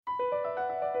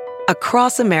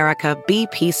Across America,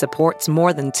 BP supports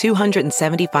more than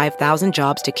 275,000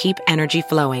 jobs to keep energy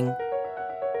flowing.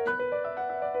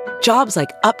 Jobs like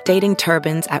updating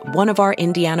turbines at one of our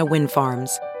Indiana wind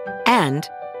farms and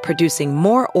producing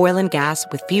more oil and gas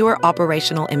with fewer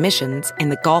operational emissions in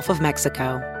the Gulf of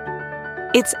Mexico.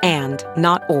 It's and,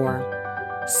 not or.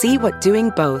 See what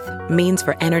doing both means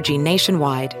for energy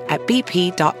nationwide at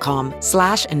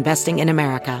bp.com/investing in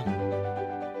America.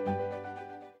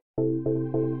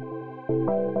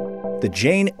 The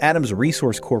Jane Addams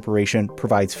Resource Corporation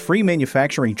provides free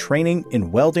manufacturing training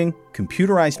in welding,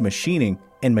 computerized machining,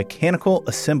 and mechanical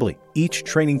assembly. Each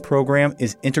training program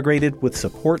is integrated with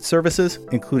support services,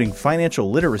 including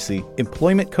financial literacy,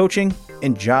 employment coaching,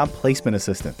 and job placement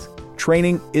assistance.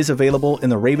 Training is available in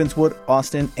the Ravenswood,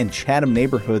 Austin, and Chatham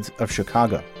neighborhoods of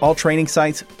Chicago. All training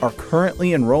sites are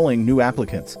currently enrolling new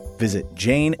applicants. Visit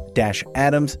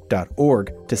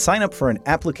jane-addams.org to sign up for an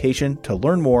application to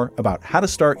learn more about how to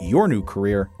start your new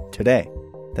career today.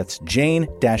 That's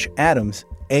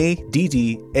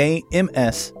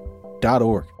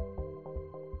jane-addams.org.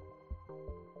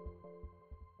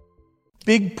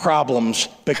 Big problems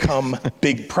become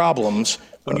big problems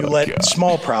when you let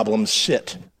small problems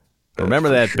sit. Remember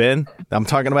that, Ben? I'm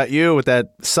talking about you with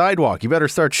that sidewalk. You better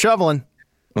start shoveling.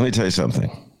 Let me tell you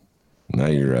something. Now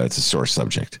it's a sore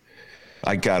subject.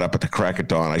 I got up at the crack of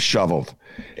dawn. I shoveled.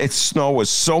 Snow was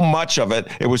so much of it.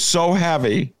 It was so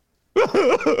heavy.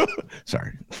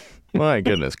 Sorry. My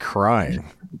goodness, crying.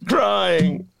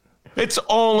 It's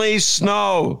only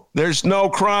snow. There's no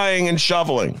crying and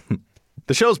shoveling.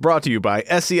 The show's brought to you by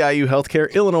SEIU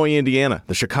Healthcare, Illinois, Indiana,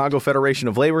 the Chicago Federation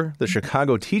of Labor, the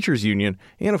Chicago Teachers Union,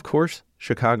 and, of course,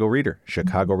 Chicago Reader,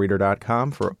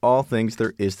 chicagoreader.com for all things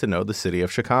there is to know the city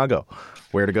of Chicago.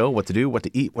 Where to go, what to do, what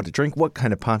to eat, what to drink, what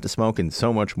kind of pot to smoke, and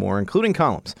so much more, including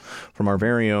columns from our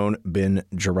very own Ben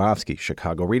Jarofsky,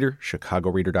 Chicago Reader,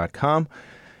 chicagoreader.com.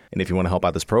 And if you want to help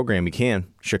out this program, you can.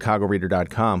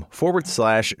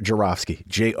 chicagoreader.com/Jarofsky,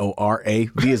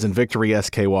 J-O-R-A-V as in victory,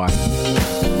 S-K-Y.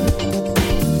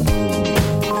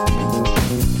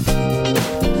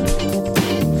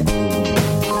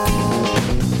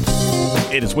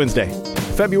 It is Wednesday,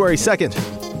 February 2nd,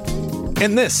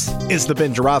 and this is the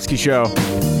Ben Jarofsky Show.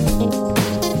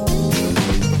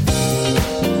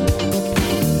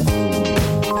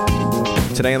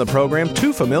 Today on the program,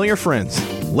 two familiar friends,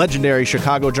 legendary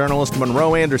Chicago journalist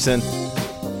Monroe Anderson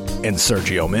and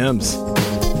Sergio Mims.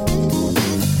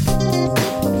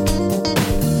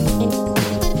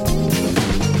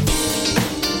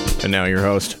 And now your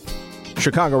host,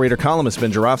 Chicago Reader columnist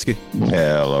Ben Jarofsky.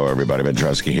 Hello, everybody. Ben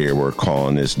Jarofsky here. We're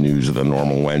calling this News of the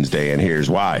Normal Wednesday, and here's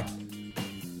why.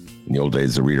 In the old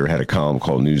days, the Reader had a column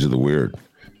called News of the Weird.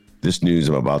 This news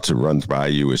I'm about to run by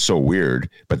you is so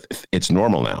weird, but it's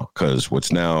normal now, because what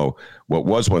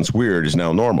was once weird is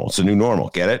now normal. It's a new normal.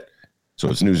 Get it? So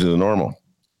it's News of the Normal.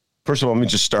 First of all, let me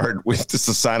just start with this: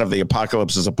 the sign of the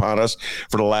apocalypse is upon us.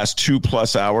 For the last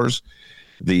 2+ hours,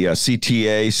 the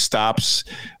CTA stops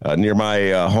near my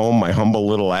home, my humble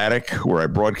little attic where I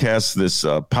broadcast this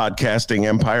podcasting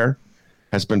empire,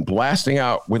 has been blasting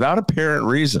out without apparent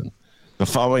reason the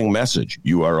following message: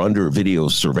 you are under video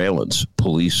surveillance.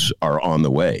 Police are on the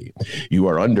way. You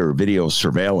are under video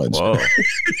surveillance.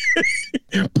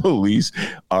 Police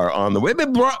are on the way.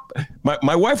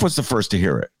 My wife was the first to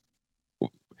hear it.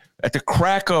 At the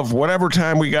crack of whatever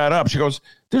time we got up, she goes,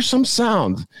 "There's some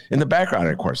sound in the background."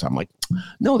 And of course, I'm like,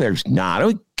 "No, there's not.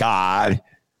 Oh, God."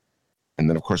 And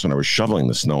then, of course, when I was shoveling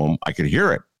the snow, I could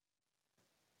hear it.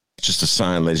 It's just a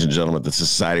sign, ladies and gentlemen, that the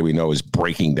society we know is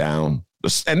breaking down.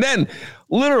 And then,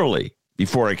 literally,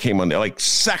 before I came on there, like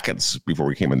seconds before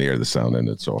we came on the air, the sound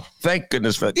ended. So thank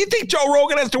goodness for that. Do you think Joe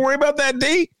Rogan has to worry about that,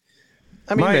 D?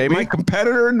 I mean, maybe. My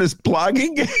competitor in this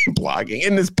in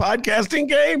this podcasting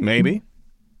game? Maybe.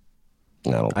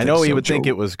 I know he would think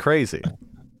it was crazy.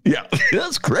 Yeah,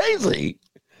 that's crazy.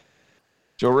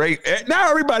 Joe Ray. Now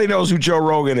everybody knows who Joe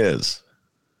Rogan is.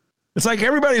 It's like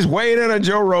everybody's weighing in on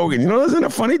Joe Rogan. You know, isn't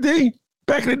it funny, D?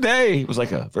 Back in the day, it was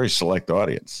like a very select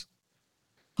audience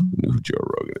who knew who Joe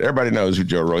Rogan is. Everybody knows who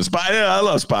Joe Rogan is. I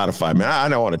love Spotify, man. I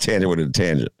don't want a tangent with a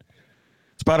tangent.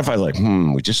 Spotify's like,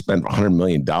 we just spent $100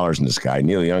 million in this guy.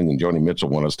 Neil Young and Joni Mitchell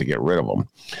want us to get rid of him.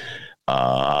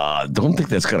 Don't think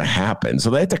that's going to happen. So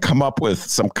they have to come up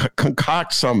with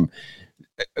concoct some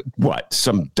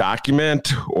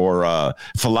document or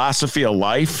philosophy of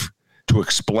life to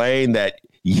explain that,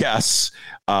 yes,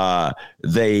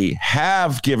 they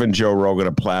have given Joe Rogan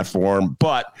a platform,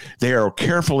 but they are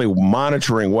carefully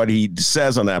monitoring what he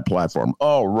says on that platform.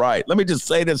 Oh, right. Let me just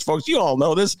say this, folks. You all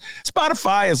know this.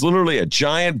 Spotify is literally a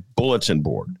giant bulletin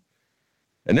board.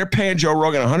 And they're paying Joe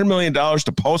Rogan $100 million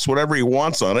to post whatever he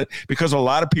wants on it because a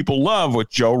lot of people love what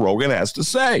Joe Rogan has to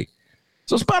say.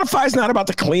 So Spotify's not about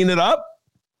to clean it up,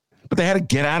 but they had to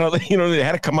get out of it. They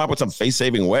had to come up with some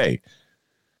face-saving way.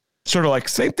 Sort of like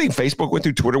same thing Facebook went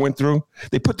through, Twitter went through.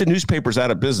 They put the newspapers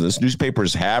out of business.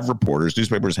 Newspapers have reporters.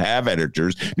 Newspapers have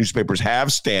editors. Newspapers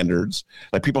have standards.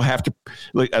 Like people have to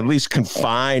at least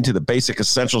confine to the basic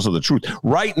essentials of the truth.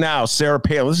 Right now, Sarah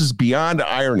Palin, this is beyond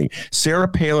irony. Sarah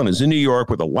Palin is in New York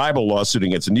with a libel lawsuit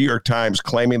against the New York Times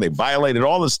claiming they violated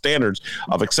all the standards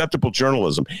of acceptable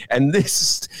journalism. And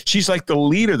she's like the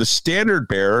leader, the standard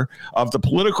bearer of the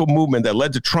political movement that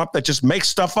led to Trump that just makes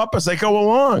stuff up as they go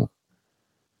along.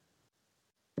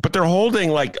 But they're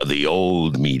holding like the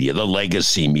old media, the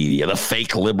legacy media, the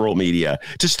fake liberal media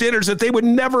to standards that they would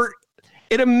never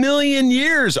in a million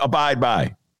years abide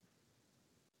by.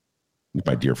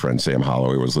 My dear friend Sam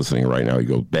Holloway was listening right now. He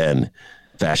goes, Ben,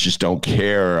 fascists don't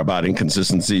care about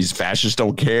inconsistencies. Fascists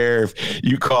don't care if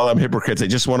you call them hypocrites. They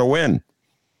just want to win.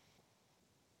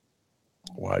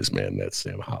 Wise man, that's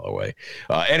Sam Holloway.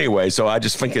 Anyway, so I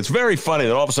just think it's very funny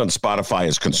that all of a sudden Spotify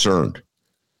is concerned.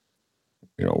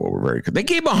 We're very good. They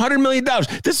gave him $100 million.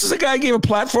 This is a guy who gave a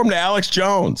platform to Alex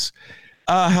Jones.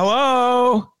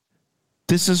 Hello.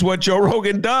 This is what Joe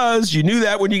Rogan does. You knew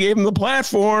that when you gave him the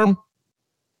platform.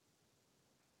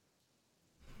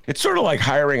 It's sort of like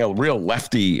hiring a real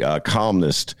lefty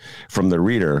columnist from the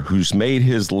Reader who's made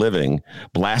his living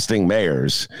blasting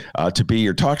mayors to be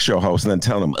your talk show host and then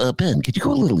telling them, Ben, could you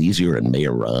go a little easier on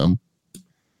Mayor Rahm?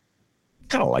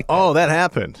 Kind of like that. Oh, that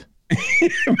happened.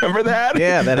 Remember that?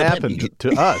 Yeah, that happened to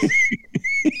us.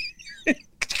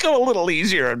 Go a little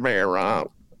easier on Mayor Rahm.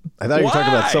 I thought you were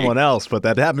talking about someone else, but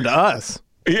that happened to us.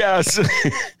 Yes.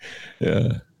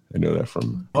 Yeah, I know that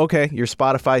from... Okay, your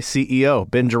Spotify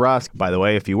CEO, Ben Joravsky. By the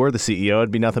way, if you were the CEO,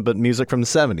 it'd be nothing but music from the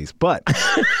 70s. But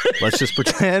let's just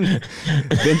pretend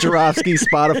Ben Joravsky,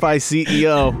 Spotify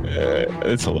CEO.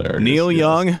 It's hilarious. Neil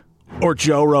Young or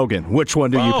Joe Rogan? Which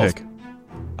one do you pick?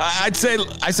 I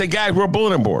say, guys, we're a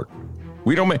bulletin board.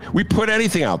 We put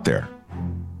anything out there.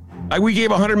 We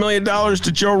gave $100 million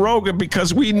to Joe Rogan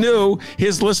because we knew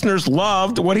his listeners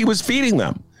loved what he was feeding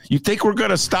them. You think we're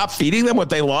going to stop feeding them what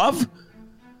they love?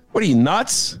 What are you,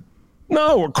 nuts?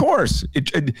 No, of course.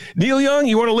 Neil Young,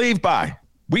 you want to leave? Bye.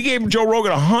 We gave Joe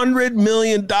Rogan $100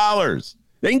 million.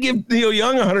 They can give Neil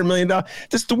Young $100 million.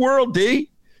 This is the world, D.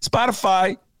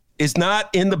 Spotify is not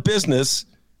in the business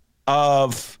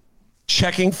of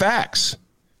checking facts.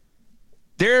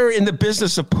 They're in the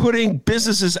business of putting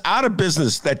businesses out of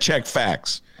business that check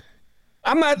facts.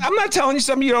 I'm not telling you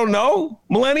something you don't know,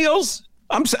 millennials.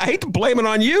 I hate to blame it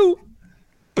on you,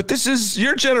 but this is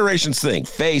your generation's thing.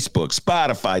 Facebook,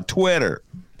 Spotify, Twitter.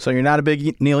 So you're not a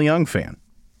big Neil Young fan?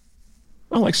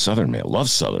 I like Southern Man. Love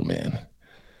Southern Man.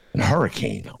 And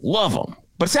Hurricane. Love them.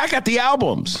 But see, I got the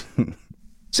albums.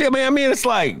 See, I mean, it's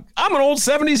like, I'm an old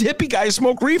 70s hippie guy who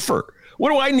smoked reefer. What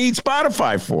do I need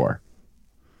Spotify for?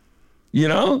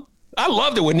 I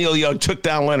loved it when Neil Young took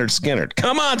down Leonard Skinner.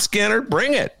 Come on, Skinner,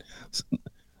 bring it.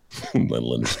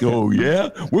 Leonard Skinner, oh, yeah?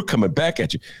 We're coming back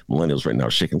at you. Millennials right now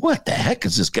are shaking. What the heck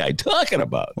is this guy talking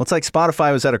about? Well, it's like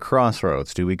Spotify was at a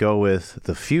crossroads. Do we go with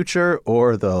the future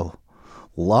or the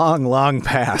long, long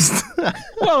past?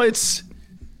 Well, there's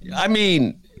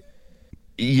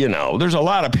a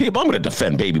lot of people. I'm going to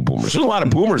defend baby boomers. There's a lot of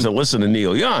boomers that listen to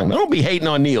Neil Young. Don't be hating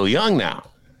on Neil Young now.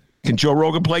 Can Joe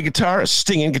Rogan play guitar, a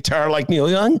stinging guitar like Neil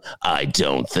Young? I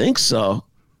don't think so.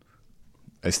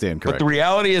 I stand corrected. But the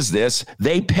reality is this.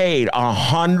 They paid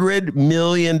 $100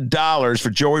 million for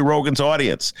Joey Rogan's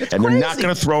audience. That's and crazy. They're not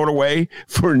going to throw it away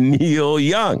for Neil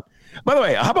Young. By the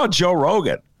way, how about Joe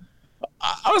Rogan?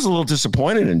 I was a little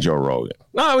disappointed in Joe Rogan.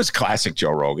 No, it was classic Joe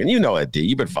Rogan. You know that, D.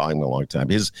 You've been following him a long time.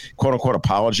 His quote-unquote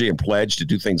apology and pledge to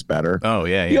do things better. Oh,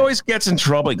 yeah. He always gets in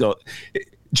trouble.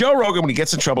 Joe Rogan, when he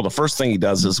gets in trouble, the first thing he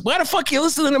does is, why the fuck are you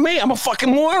listening to me? I'm a fucking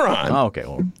moron. Oh, okay,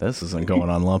 well, this isn't going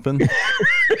on lumping.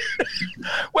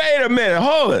 Wait a minute.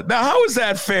 Hold it. Now, how is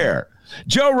that fair?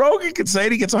 Joe Rogan can say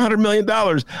it. He gets $100 million.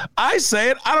 I say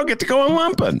it. I don't get to go on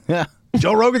lumping. Yeah.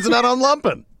 Joe Rogan's not on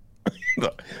lumping.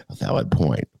 Valid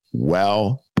point.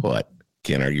 Well put.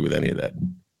 Can't argue with any of that.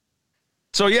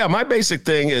 So, yeah, my basic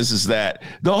thing is that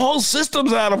the whole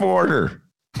system's out of order.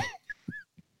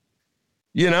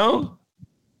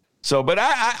 So, but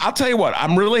I'll tell you what,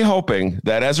 I'm really hoping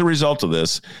that as a result of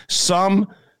this, some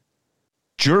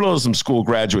journalism school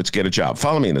graduates get a job.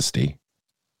 Follow me in this, Steve.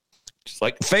 Just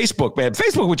like Facebook, man.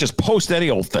 Facebook would just post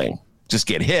any old thing. Just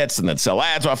get hits and then sell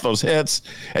ads off those hits.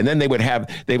 And then they would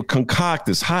concoct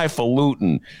this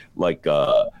highfalutin, like,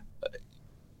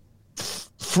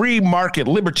 free market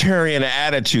libertarian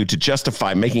attitude to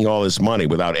justify making all this money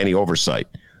without any oversight.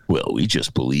 Well, we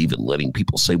just believe in letting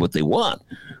people say what they want.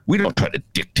 We don't try to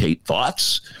dictate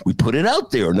thoughts. We put it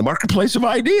out there in the marketplace of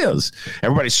ideas.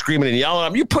 Everybody's screaming and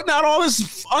yelling, you're putting out all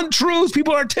this untruths.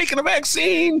 People aren't taking a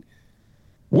vaccine.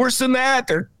 Worse than that,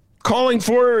 they're calling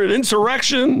for an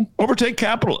insurrection, overtake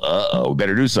capital. We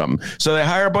better do something. So they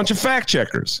hire a bunch of fact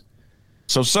checkers.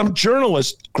 So some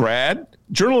journalism grad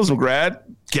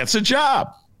gets a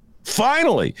job.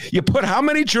 Finally, you put how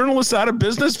many journalists out of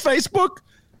business, Facebook?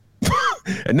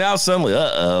 And now suddenly,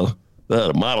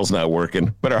 the model's not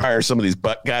working. Better hire some of these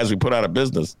guys we put out of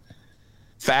business.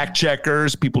 Fact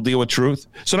checkers, people deal with truth.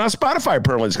 So now Spotify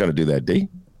apparently is going to do that, D.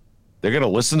 They're going to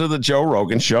listen to the Joe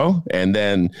Rogan show, and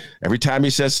then every time he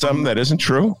says something that isn't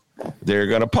true, they're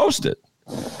going to post it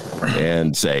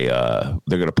and say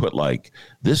they're going to put like,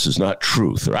 this is not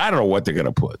truth, or I don't know what they're going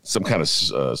to put, some kind of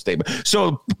statement.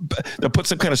 So they'll put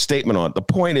some kind of statement on. The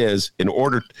point is, they're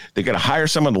going to hire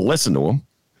someone to listen to him.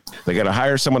 They got to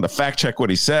hire someone to fact check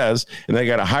what he says, and they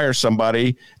got to hire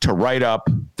somebody to write up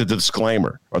the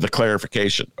disclaimer or the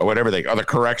clarification or whatever or the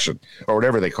correction or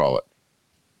whatever they call it.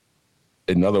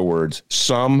 In other words,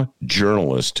 some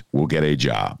journalist will get a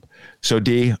job. So,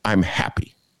 D, I'm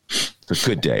happy. It's a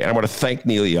good day. And I want to thank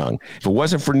Neil Young. If it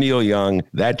wasn't for Neil Young,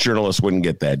 that journalist wouldn't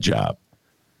get that job.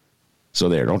 So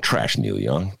there, don't trash Neil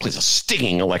Young. Plays a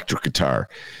stinging electric guitar.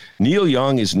 Neil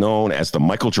Young is known as the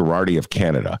Michael Girardi of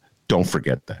Canada. Don't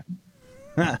forget that.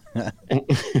 A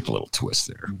little twist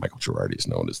there. Michael Girardi is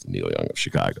known as the Neil Young of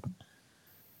Chicago.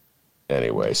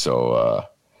 Anyway, so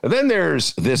and then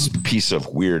there's this piece of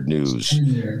weird news,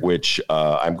 which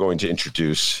I'm going to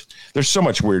introduce. There's so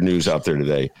much weird news out there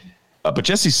today. But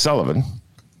Jesse Sullivan,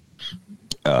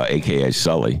 a.k.a.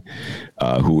 Sully,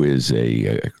 who is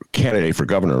a candidate for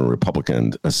governor on the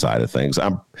Republican side of things.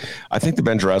 I think the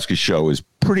Ben Joravsky Show is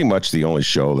pretty much the only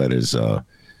show that is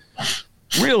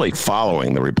really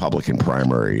following the Republican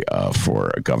primary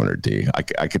for Governor D.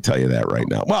 I could tell you that right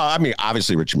now. Well, I mean,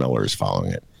 obviously Rich Miller is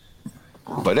following it.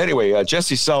 But anyway,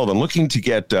 Jesse Sullivan looking to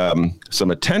get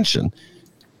some attention.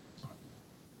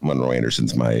 Monroe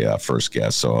Anderson's my first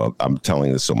guest, so I'm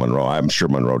telling this to Monroe. I'm sure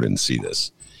Monroe didn't see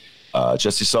this.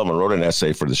 Jesse Sullivan wrote an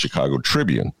essay for the Chicago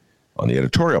Tribune on the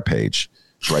editorial page.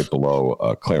 It's right below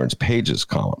Clarence Page's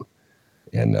column.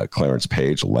 And Clarence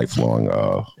Page,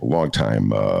 a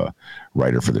longtime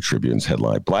writer for the Tribune's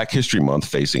headline, Black History Month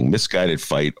facing misguided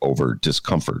fight over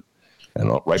discomfort. And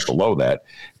right below that,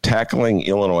 tackling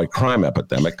Illinois crime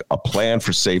epidemic, a plan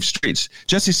for safe streets.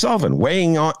 Jesse Sullivan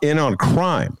weighing in on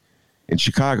crime in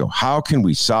Chicago. How can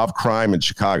we solve crime in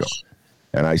Chicago?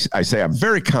 And I say I'm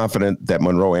very confident that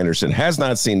Monroe Anderson has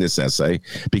not seen this essay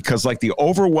because, like the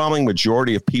overwhelming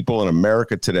majority of people in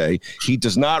America today, he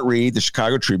does not read the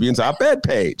Chicago Tribune's op-ed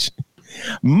page.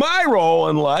 My role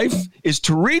in life is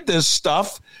to read this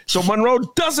stuff so Monroe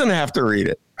doesn't have to read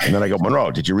it. And then I go,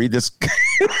 Monroe, did you read this?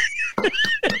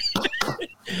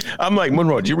 I'm like,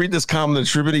 Monroe, did you read this column in the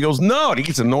Tribune? He goes, no. And he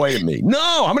gets annoyed at me.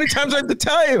 No, how many times I have to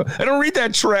tell you? I don't read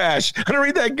that trash. I don't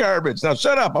read that garbage. Now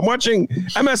shut up. I'm watching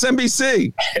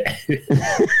MSNBC.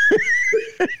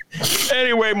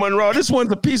 Anyway, Monroe, this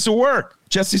one's a piece of work.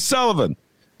 Jesse Sullivan.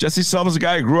 Jesse Sullivan's a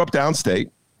guy who grew up downstate.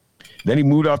 Then he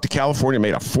moved off to California,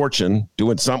 made a fortune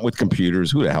doing something with computers.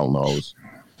 Who the hell knows?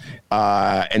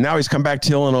 And now he's come back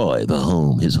to Illinois,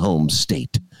 his home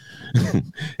state.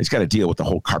 He's got to deal with the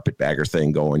whole carpetbagger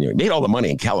thing going. He made all the money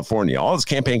in California. All his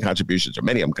campaign contributions, or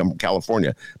many of them, come from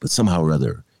California. But somehow or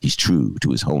other, he's true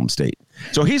to his home state.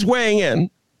 So he's weighing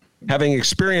in, having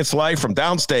experienced life from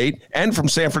downstate and from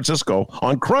San Francisco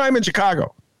on crime in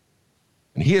Chicago.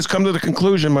 And he has come to the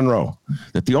conclusion, Monroe,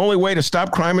 that the only way to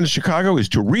stop crime in Chicago is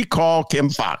to recall Kim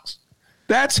Foxx.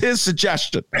 That's his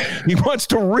suggestion. He wants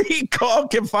to recall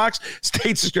Kim Foxx,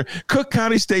 Cook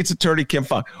County State's Attorney Kim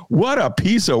Foxx. What a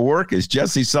piece of work is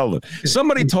Jesse Sullivan.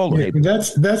 Somebody told me.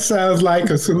 That sounds like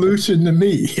a solution to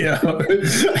me.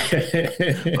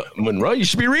 Monroe, you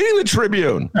should be reading the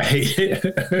Tribune.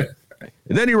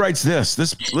 And then he writes this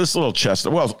little chest.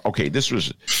 Well, okay, this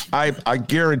was, I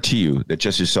guarantee you that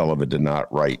Jesse Sullivan did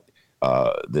not write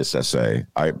this essay.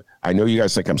 I know you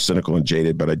guys think I'm cynical and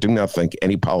jaded, but I do not think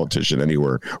any politician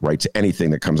anywhere writes anything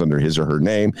that comes under his or her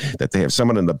name, that they have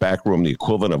someone in the back room, the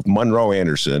equivalent of Monroe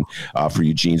Anderson for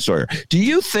Eugene Sawyer. Do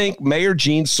you think Mayor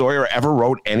Gene Sawyer ever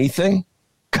wrote anything?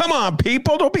 Come on,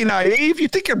 people, don't be naive. You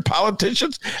think your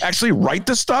politicians actually write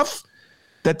the stuff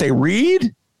that they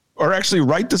read, or actually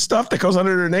write the stuff that goes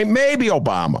under their name? Maybe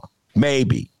Obama,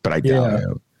 maybe, but I doubt it.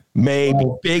 Maybe,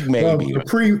 big maybe. Well,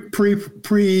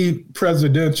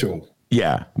 pre-presidential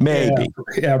Yeah, maybe.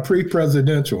 Yeah,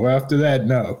 pre-presidential. After that,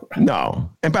 no. No.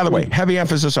 And by the way, heavy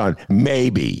emphasis on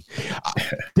maybe.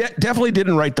 Definitely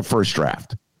didn't write the first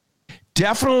draft.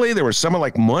 Definitely there was someone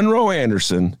like Monroe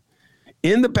Anderson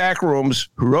in the back rooms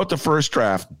who wrote the first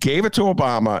draft, gave it to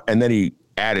Obama, and then he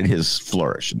added his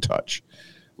flourish and touch,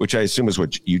 which I assume is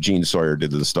what Eugene Sawyer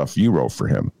did to the stuff you wrote for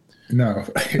him. No.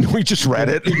 We just read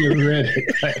it. You read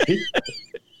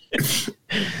it.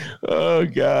 Oh,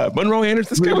 God. Monroe Anderson,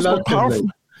 this guy was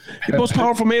the most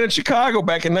powerful man in Chicago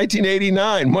back in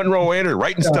 1989. Monroe Anderson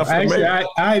writing stuff for me.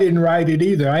 I didn't write it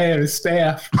either. I had a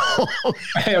staff.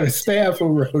 I had a staff who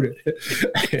wrote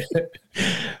it.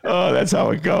 Oh, that's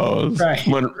how it goes. Right.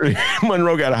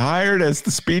 Monroe got hired as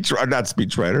the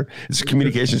speechwriter, as a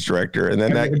communications director, and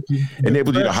then that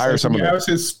enabled you to hire someone. I was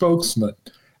his spokesman.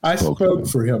 I spoke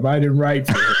for him. I didn't write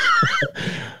for him.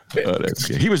 Oh, that's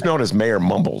good. He was known as Mayor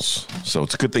Mumbles, so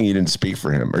it's a good thing you didn't speak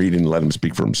for him, or you didn't let him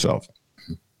speak for himself.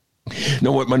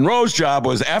 No, what Monroe's job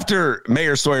was, after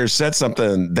Mayor Sawyer said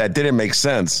something that didn't make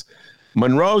sense,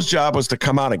 Monroe's job was to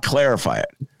come out and clarify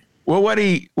it. Well, what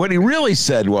he really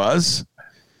said was,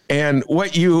 and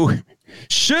what you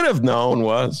should have known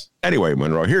was, anyway,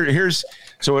 Monroe, here's,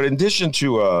 so in addition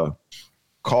to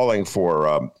calling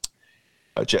for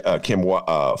Kim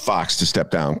Foxx to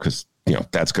step down, because, you know,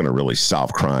 that's going to really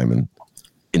solve crime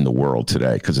in the world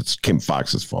today, because it's Kim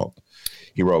Foxx's fault.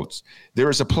 He wrote, "There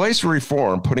is a place for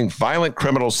reform, putting violent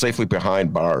criminals safely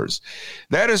behind bars.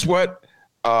 That is what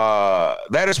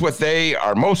they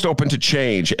are most open to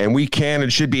change, and we can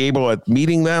and should be able at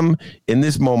meeting them in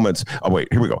this moment. Oh, wait,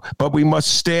 here we go. But we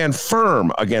must stand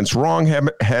firm against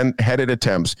wrong-headed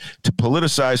attempts to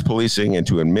politicize policing and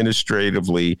to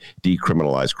administratively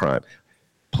decriminalize crime."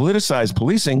 Politicize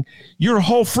policing? Your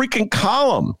whole freaking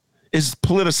column is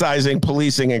politicizing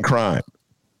policing and crime.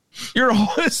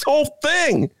 This whole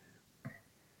thing.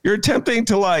 You're attempting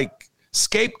to, like,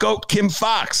 scapegoat Kim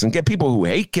Foxx and get people who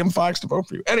hate Kim Foxx to vote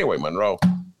for you. Anyway, Monroe,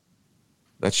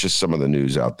 that's just some of the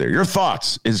news out there. Your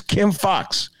thoughts? Is Kim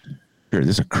Foxx, here,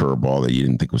 this is a curveball that you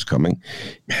didn't think was coming.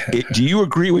 Do you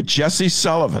agree with Jesse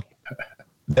Sullivan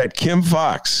that Kim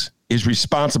Foxx is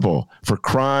responsible for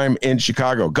crime in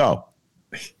Chicago? Go.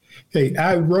 Hey,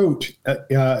 I wrote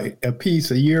a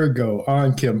piece a year ago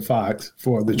on Kim Foxx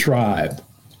for The Tribe.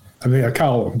 I mean, a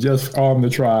column just on The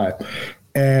Tribe.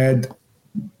 And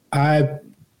I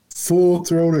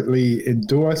full-throatedly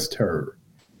endorsed her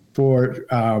for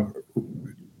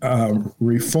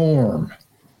reform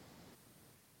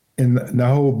in the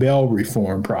whole bail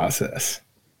reform process.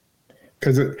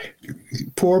 Because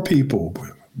poor people,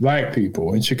 black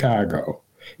people in Chicago,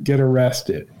 get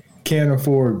arrested, can't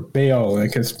afford bail,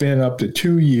 and can spend up to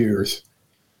 2 years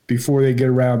before they get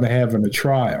around to having a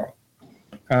trial.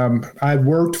 I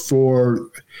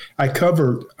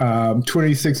covered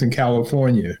 26 in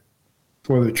California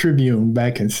for the Tribune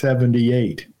back in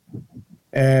 '78.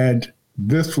 And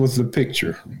this was the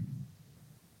picture.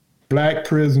 Black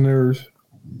prisoners,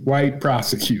 white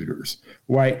prosecutors,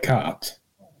 white cops.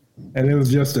 And it was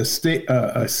just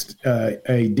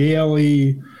a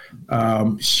daily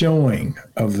showing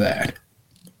of that.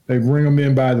 They bring them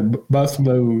in by the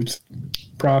busloads,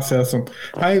 process them.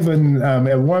 I even,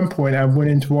 at one point, I went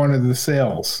into one of the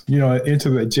cells, into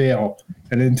the jail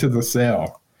and into the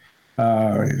cell.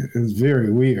 It was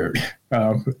very weird.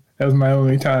 That was my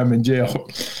only time in jail.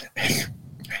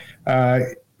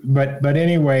 But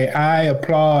anyway, I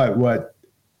applaud what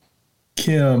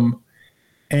Kim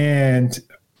and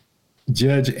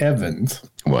Judge Evans.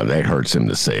 Well, that hurts him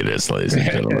to say this, ladies and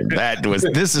gentlemen.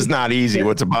 This is not easy.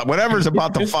 Whatever's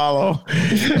about to follow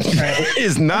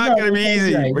is not going to be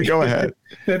easy. But go ahead.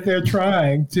 That they're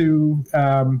trying to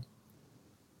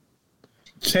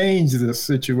change this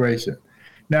situation.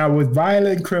 Now, with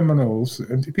violent criminals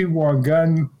and people on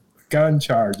gun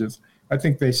charges, I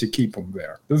think they should keep them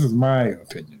there. This is my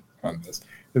opinion on this.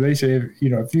 They say,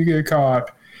 if you get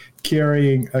caught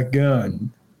carrying a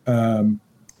gun,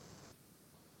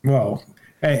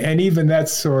 and even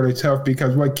that's sort of tough,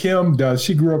 because what Kim does,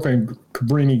 she grew up in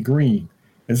Cabrini Green,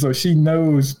 and so she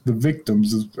knows the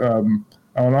victims on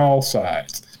all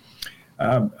sides.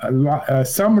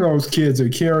 Some of those kids are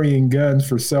carrying guns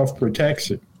for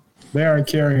self-protection. They aren't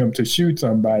carrying them to shoot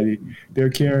somebody. They're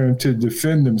carrying them to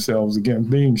defend themselves against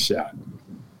being shot.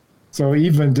 So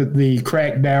even the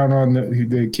crackdown on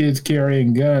the kids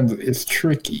carrying guns is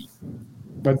tricky.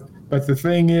 But the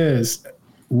thing is,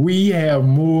 we have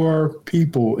more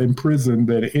people in prison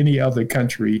than any other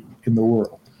country in the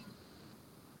world.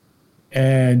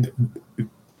 And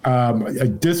a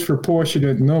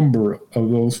disproportionate number of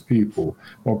those people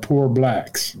are poor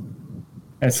blacks.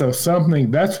 And so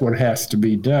that's what has to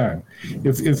be done.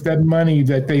 If that money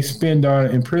that they spend on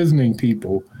imprisoning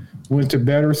people went to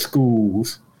better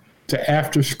schools, to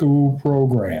after-school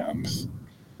programs,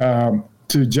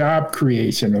 to job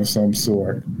creation of some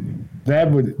sort,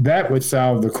 that would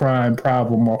solve the crime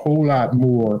problem a whole lot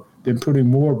more than putting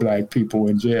more black people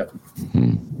in jail.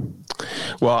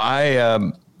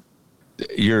 Well,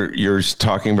 you're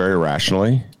talking very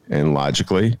rationally and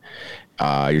logically.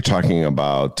 You're talking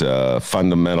about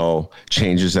fundamental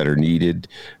changes that are needed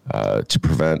to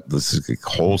prevent this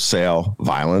wholesale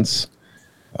violence,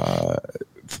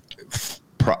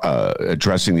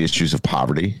 addressing the issues of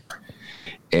poverty.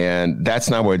 And that's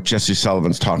not what Jesse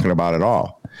Sullivan's talking about at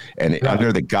all. And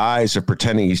under the guise of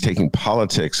pretending he's taking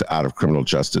politics out of criminal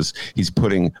justice, he's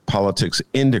putting politics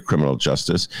into criminal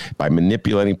justice by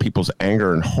manipulating people's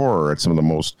anger and horror at some of the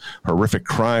most horrific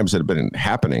crimes that have been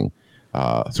happening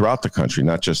throughout the country,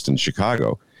 not just in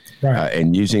Chicago,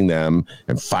 and using them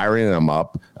and firing them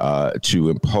up to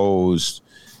impose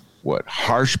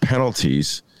harsh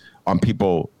penalties on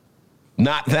people,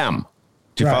 not them.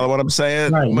 Do you follow what I'm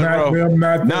saying? Right. Monroe?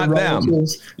 Not them,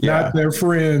 not their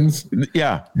friends.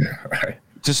 Yeah. Right.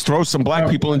 Just throw some black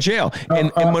people in jail.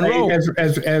 And Monroe,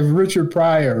 as Richard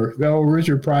Pryor, the old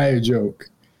Richard Pryor joke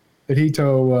that he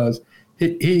told was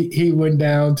he went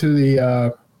down to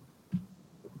the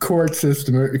court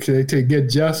system to get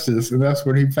justice, and that's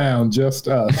what he found, just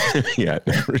us. Yeah.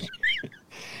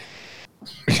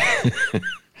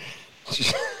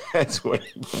 That's what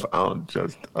he found,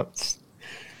 just us.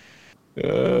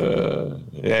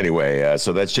 Anyway,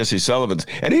 so that's Jesse Sullivan's.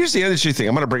 And here's the other thing.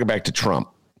 I'm going to bring it back to Trump.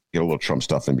 Get a little Trump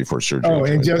stuff in before Sergio. Oh,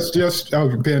 and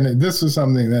Ben, this is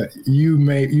something that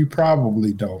you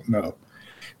probably don't know,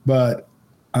 but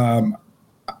I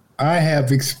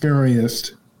have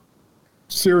experienced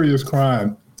serious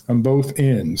crime on both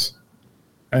ends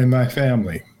in my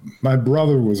family. My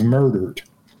brother was murdered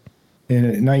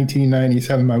in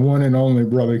 1997, my one and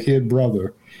only kid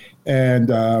brother.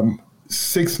 And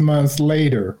 6 months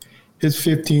later, his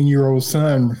 15-year-old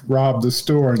son robbed a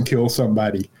store and killed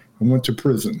somebody and went to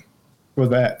prison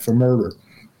for murder.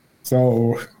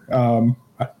 So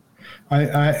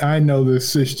I know this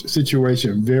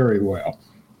situation very well.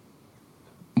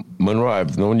 Monroe,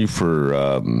 I've known you for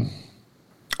a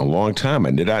long time.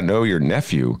 I did not know your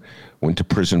nephew went to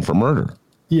prison for murder.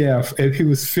 Yeah, he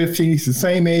was 15. He's the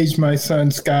same age my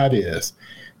son Scott is.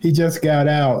 He just got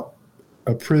out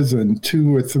of prison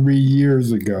 2 or 3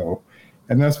 years ago,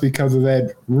 and that's because of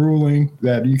that ruling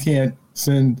that you can't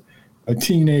send a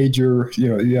teenager,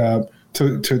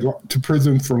 to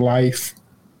prison for life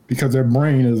because their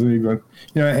brain isn't even,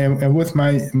 And with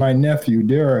my nephew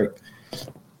Derek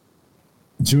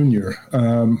Jr.,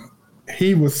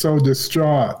 he was so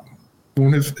distraught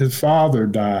when his father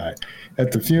died.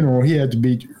 At the funeral, he had to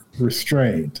be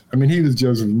restrained. I mean, he was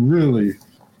just really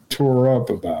tore up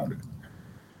about it.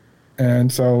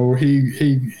 And so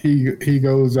he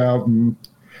goes out and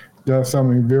does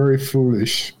something very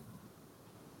foolish.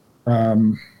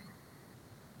 He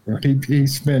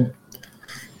spent,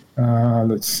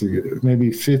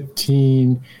 maybe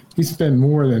 15. He spent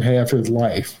more than half his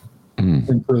life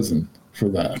in prison for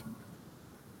that.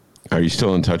 Are you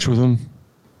still in touch with him?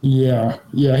 Yeah.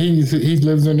 He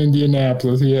lives in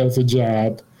Indianapolis. He has a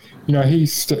job.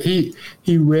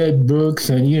 He read books,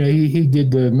 and he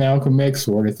did the Malcolm X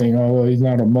sort of thing. Although he's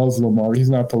not a Muslim or he's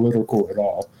not political at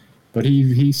all, but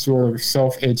he's sort of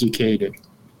self-educated.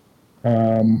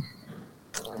 And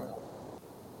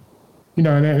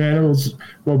it was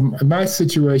my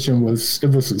situation was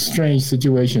a strange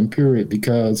situation. Period,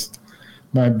 because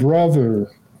my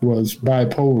brother was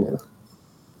bipolar.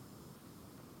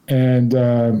 And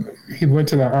he went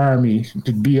to the Army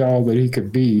to be all that he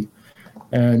could be,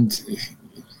 and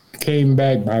came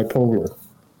back bipolar.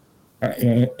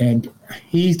 And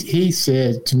he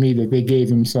said to me that they gave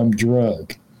him some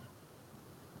drug.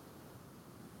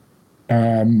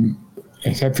 I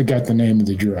forgot the name of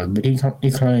the drug, but he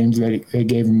claims that they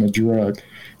gave him a drug.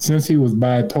 Since he was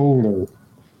bipolar,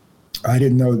 I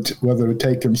didn't know whether to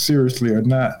take him seriously or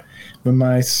not. But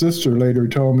my sister later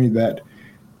told me that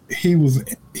he was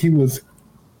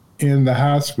in the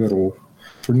hospital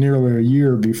for nearly a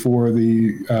year before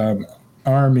the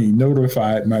Army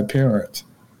notified my parents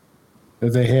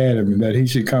that they had him and that he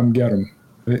should come get him.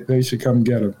 They should come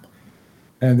get him.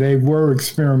 And they were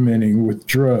experimenting with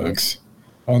drugs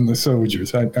on the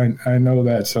soldiers. I know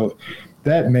that. So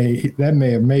that may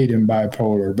have made him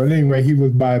bipolar. But anyway, he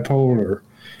was bipolar,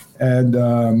 and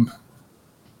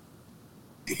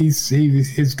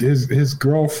his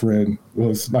girlfriend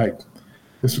was like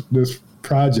this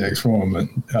projects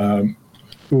woman,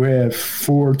 who had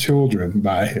 4 children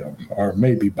by him, or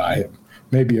maybe by him.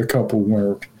 Maybe a couple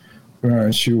weren't. We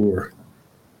aren't sure.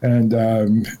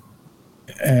 And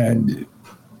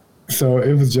so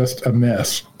it was just a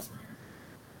mess.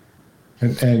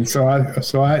 And so I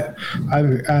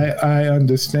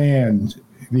understand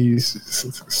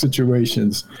these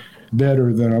situations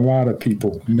better than a lot of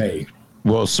people may.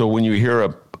 Well, so when you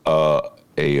hear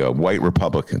a white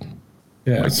Republican,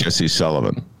 yes, like Jesse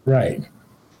Sullivan, right?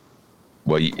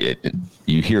 Well,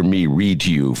 you hear me read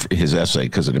to you his essay,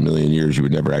 because in a million years you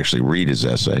would never actually read his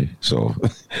essay. So,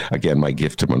 again, my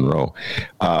gift to Monroe.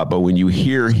 But when you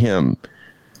hear him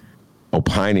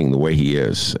opining the way he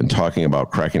is and talking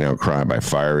about cracking down crime by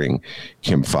firing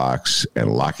Kim Foxx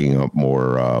and locking up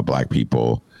more black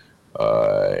people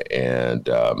and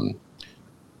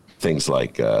things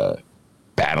like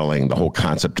battling the whole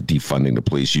concept of defunding the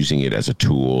police, using it as a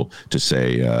tool to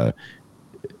say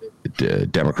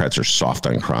Democrats are soft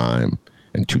on crime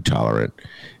and too tolerant.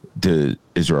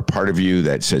 Is there a part of you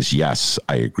that says, yes,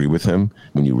 I agree with him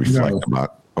when you reflect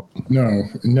about? No.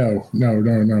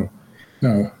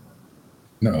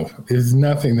 There's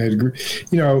nothing that agree.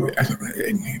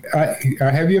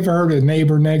 Have you ever heard of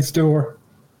Neighbor Next Door?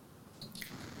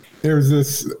 There's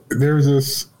this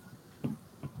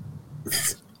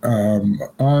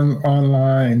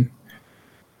online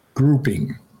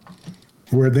grouping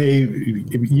where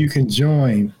you can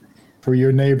join for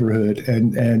your neighborhood,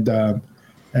 and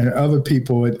other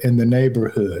people in the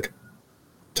neighborhood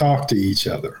talk to each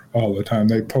other all the time.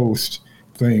 They post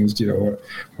things,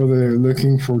 whether they're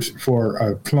looking for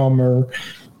a plumber,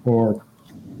 or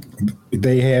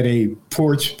they had a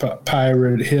porch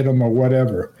pirate hit them, or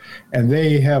whatever. And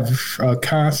they have a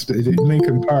constant, in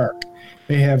Lincoln Park,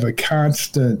 they have a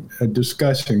constant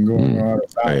discussion going on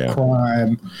about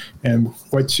crime and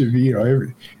what should be,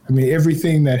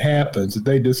 everything that happens,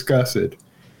 they discuss it.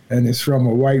 And it's from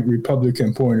a white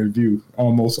Republican point of view,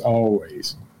 almost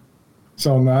always.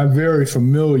 So I'm very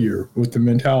familiar with the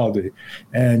mentality,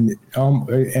 and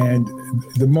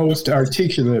the most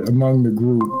articulate among the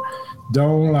group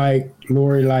don't like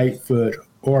Lori Lightfoot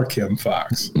or Kim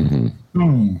Foxx.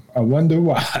 Mm-hmm. I wonder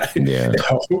why. Yeah.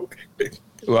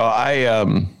 Well,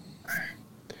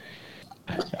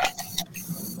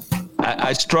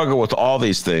 I struggle with all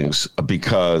these things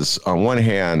because, on one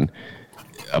hand,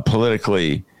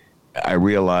 politically, I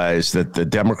realize that the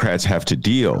Democrats have to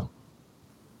deal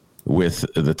with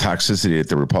the toxicity that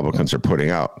the Republicans are putting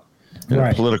out in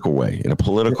a political way, in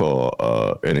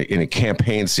a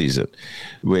campaign season,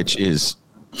 which is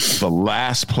the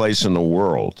last place in the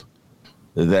world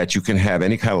that you can have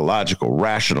any kind of logical,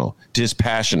 rational,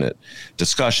 dispassionate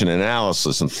discussion,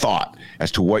 analysis, and thought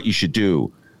as to what you should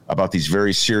do about these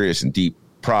very serious and deep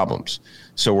problems.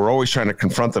 So we're always trying to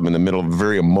confront them in the middle of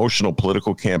very emotional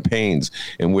political campaigns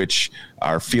in which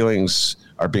our feelings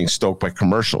are being stoked by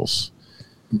commercials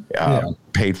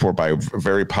paid for by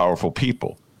very powerful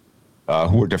people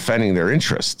who are defending their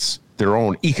interests, their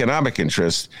own economic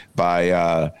interests,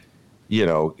 by,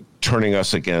 turning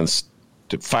us against,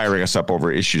 firing us up over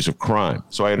issues of crime.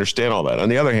 So I understand all that. On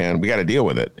the other hand, we got to deal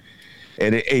with it.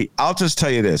 And I'll just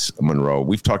tell you this, Monroe.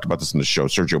 We've talked about this in the show.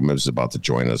 Sergio Mims is about to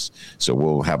join us, so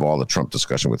we'll have all the Trump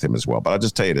discussion with him as well. But I'll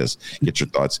just tell you this. Get your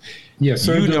thoughts. Yeah,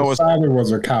 Sergio's father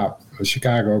was a cop, a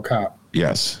Chicago cop.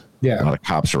 Yes. Yeah. A lot of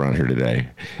cops around here today.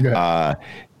 Yeah.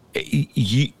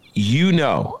 You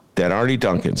know that Arnie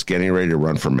Duncan's getting ready to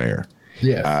run for mayor.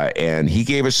 Yes. And he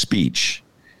gave a speech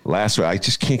last week. I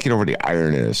just can't get over the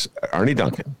irony of this. Arnie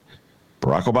Duncan,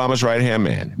 Barack Obama's right-hand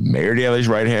man, Mayor Daley's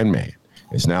right-hand man,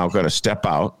 is now going to step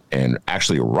out and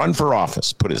actually run for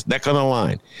office, put his neck on the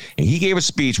line. And he gave a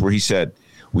speech where he said,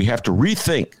 we have to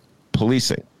rethink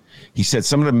policing. He said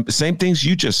some of the same things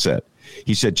you just said.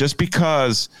 He said, just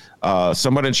because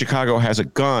someone in Chicago has a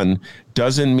gun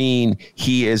doesn't mean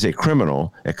he is a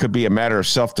criminal. It could be a matter of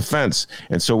self-defense.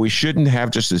 And so we shouldn't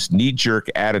have just this knee-jerk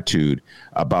attitude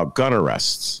about gun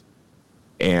arrests.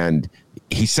 And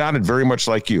he sounded very much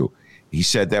like you. He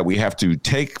said that we have to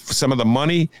take some of the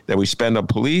money that we spend on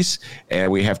police and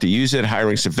we have to use it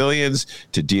hiring civilians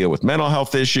to deal with mental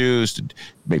health issues, to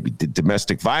maybe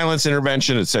domestic violence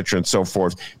intervention, et cetera, and so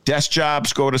forth. Desk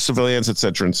jobs go to civilians, et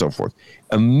cetera, and so forth.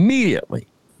 Immediately,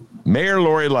 Mayor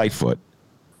Lori Lightfoot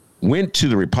went to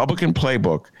the Republican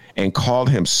playbook and called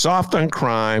him soft on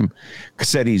crime,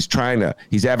 said he's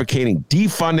advocating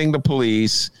defunding the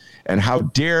police, and how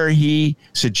dare he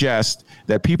suggest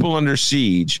that people under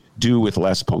siege do with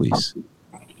less police.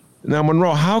 Now,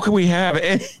 Monroe, how can we have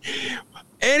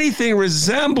anything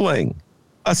resembling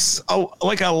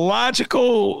like a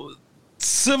logical,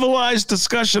 civilized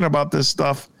discussion about this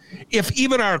stuff if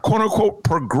even our quote unquote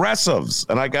progressives,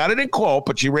 and I got it in quote,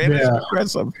 but you ran it as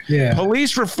progressive,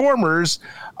 police reformers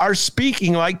are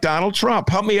speaking like Donald Trump.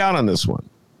 Help me out on this one.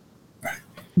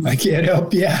 I can't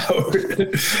help you out.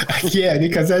 I can't,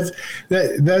 because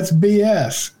that's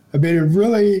BS. I mean, it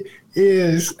really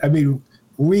is. I mean,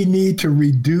 we need to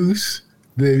reduce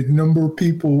the number of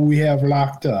people we have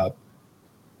locked up.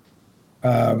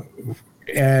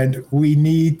 And we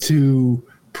need to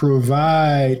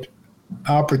provide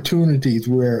opportunities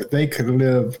where they could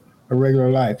live a regular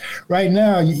life. Right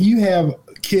now, you have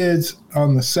kids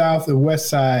on the south and west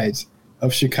sides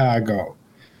of Chicago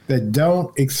that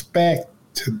don't expect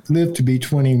to live to be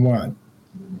 21.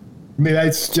 I mean,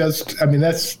 that's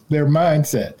their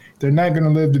mindset. They're not going to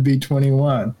live to be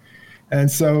 21.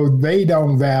 And so they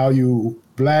don't value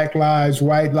black lives,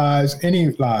 white lives, any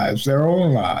lives, their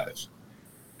own lives.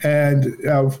 And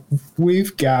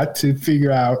we've got to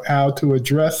figure out how to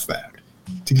address that,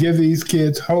 to give these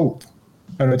kids hope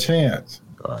and a chance.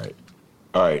 All right.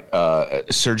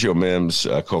 Sergio Mims,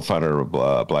 co-founder of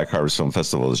Black Harvest Film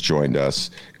Festival, has joined us.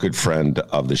 Good friend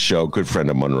of the show, good friend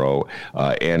of Monroe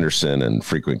Anderson, and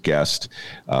frequent guest.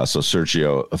 So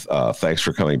Sergio, thanks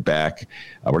for coming back.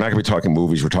 We're not going to be talking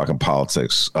movies. We're talking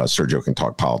politics. Sergio can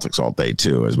talk politics all day,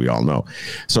 too, as we all know.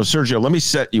 So, Sergio, let me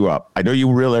set you up. I know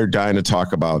you really are dying to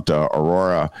talk about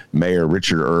Aurora Mayor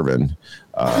Richard Irvin,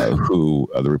 who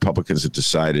the Republicans have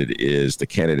decided is the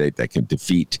candidate that can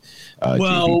defeat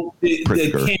Ken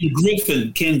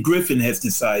Griffin has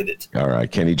decided. All right,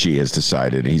 Kenny G has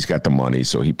decided. He's got the money,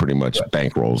 so he pretty much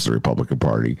bankrolls the Republican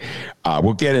Party.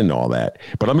 We'll get into all that.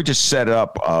 But let me just set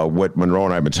up what Monroe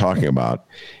and I have been talking about.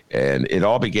 And it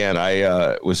all began,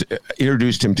 I was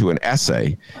introduced him to an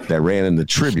essay that ran in the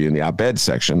Tribune, the op-ed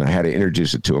section. I had to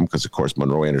introduce it to him because, of course,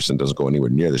 Monroe Anderson doesn't go anywhere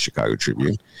near the Chicago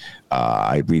Tribune.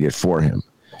 I read it for him,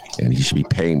 and he should be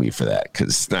paying me for that because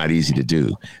it's not easy to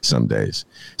do some days.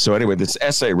 So anyway, this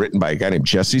essay written by a guy named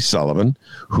Jesse Sullivan,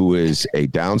 who is a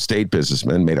downstate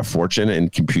businessman, made a fortune in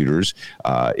computers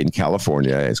in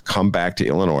California, has come back to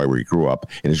Illinois where he grew up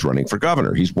and is running for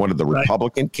governor. He's one of the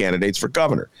Republican candidates for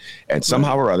governor. And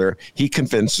somehow or other, he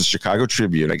convinced the Chicago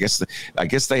Tribune, I guess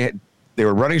they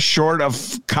were running short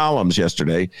of columns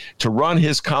yesterday, to run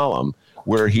his column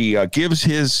where he gives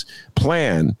his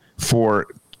plan for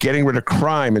getting rid of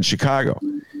crime in Chicago.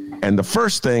 And the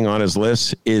first thing on his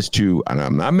list is to, and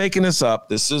I'm not making this up,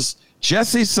 this is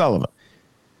Jesse Sullivan,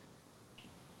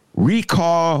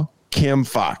 recall Kim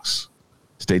Foxx,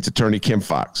 State's Attorney Kim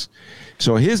Foxx.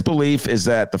 So his belief is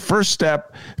that the first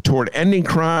step toward ending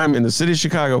crime in the city of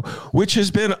Chicago, which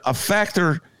has been a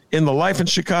factor in the life in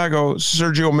Chicago,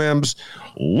 Sergio Mims,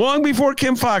 long before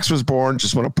Kim Foxx was born,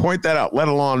 just want to point that out, let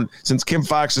alone since Kim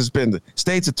Foxx has been the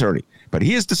state's attorney. But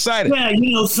he has decided.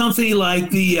 Yeah, something like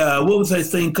the, what was that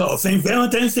thing called? St.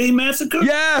 Valentine's Day Massacre?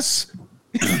 Yes.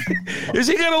 Is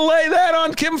he going to lay that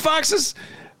on Kim Foxx's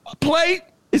plate?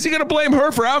 Is he going to blame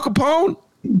her for Al Capone?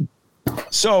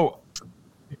 So,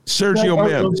 Sergio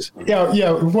Mims.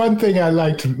 Yeah. One thing I'd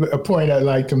like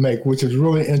to make, which is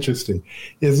really interesting,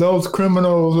 is those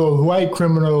white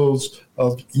criminals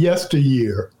of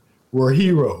yesteryear were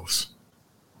heroes.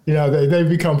 They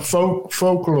become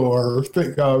folklore,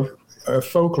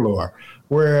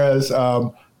 whereas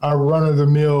our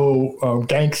run-of-the-mill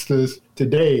gangsters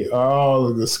today are all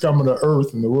of the scum of the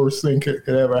earth, and the worst thing could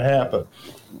ever happen.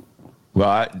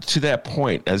 Well, to that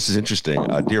point, this is interesting.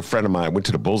 A dear friend of mine went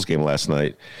to the Bulls game last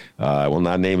night. I will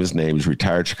not name his name. He's a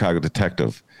retired Chicago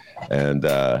detective. And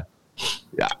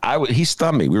he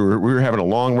stunned me. We were having a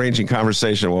long-ranging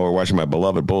conversation while we were watching my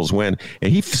beloved Bulls win.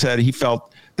 And he said he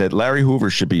felt that Larry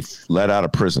Hoover should be let out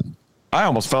of prison. I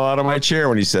almost fell out of my chair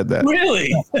when he said that.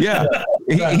 Really? Yeah.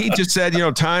 He just said,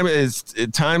 time is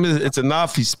it's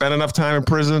enough. He spent enough time in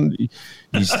prison.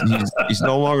 He's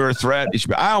no longer a threat. He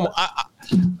should be.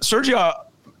 Sergio,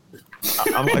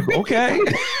 I'm like, okay.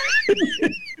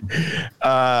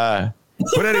 But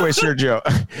anyway, Sergio,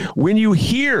 when you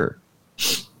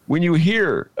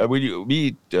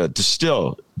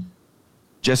distill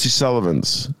Jesse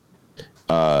Sullivan's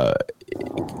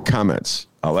comments,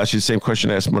 I'll ask you the same question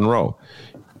I asked Monroe.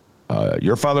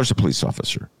 Your father's a police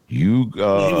officer. He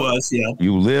was, yeah.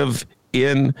 You live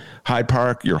in Hyde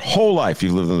Park your whole life.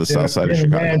 You've lived on the south side of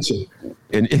Chicago. Mansion.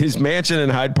 In his mansion in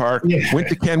Hyde Park. Yeah. Went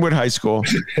to Kenwood High School.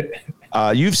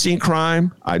 You've seen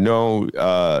crime. I know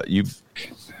it's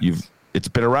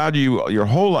been around you your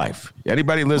whole life.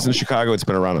 Anybody who lives in Chicago, it's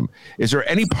been around them. Is there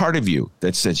any part of you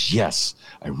that says, yes,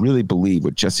 I really believe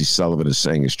what Jesse Sullivan is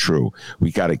saying is true?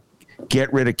 We got to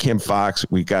get rid of Kim Foxx.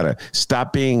 We got to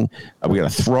stop we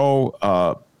got to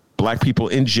throw black people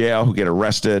in jail who get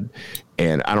arrested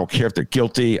And I don't care if they're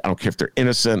guilty. I don't care if they're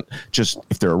innocent. Just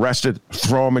if they're arrested,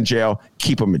 throw them in jail,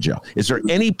 keep them in jail. Is there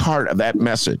any part of that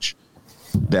message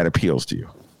that appeals to you?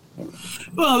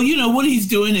 Well, what he's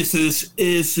doing is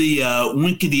the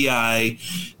wink of the eye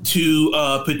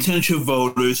to potential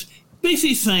voters,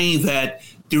 basically saying that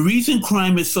the reason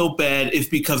crime is so bad is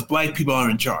because black people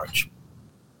are in charge.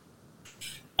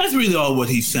 That's really all what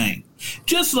he's saying.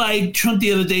 Just like Trump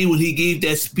the other day when he gave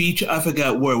that speech, I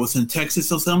forgot where it was, in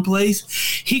Texas or someplace,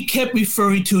 he kept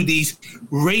referring to these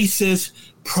racist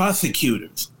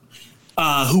prosecutors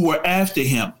who were after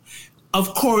him.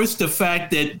 Of course, the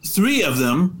fact that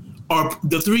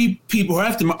the three people who are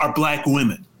after him are black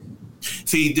women.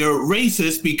 See, they're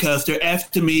racist because they're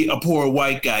after me, a poor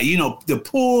white guy. The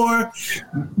poor,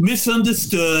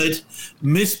 misunderstood,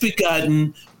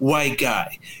 misbegotten white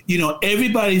guy.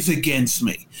 Everybody's against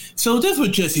me. So that's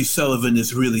what Jesse Sullivan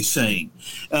is really saying.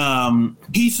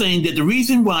 He's saying that the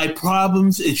reason why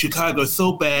problems in Chicago are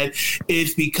so bad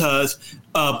is because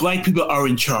black people are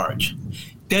in charge.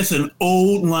 That's an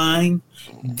old line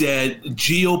that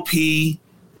GOP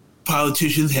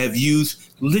politicians have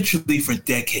used literally for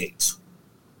decades.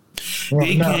 Well,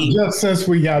 just since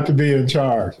we got to be in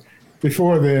charge.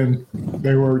 Before then,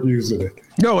 they weren't using it.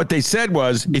 No, what they said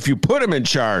was, if you put them in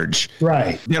charge,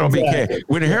 right? Exactly.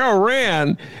 When Harold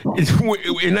ran in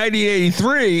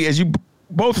 1983, as you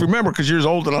both remember, because you're as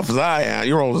old enough as I am,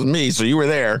 you're old as me, so you were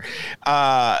there.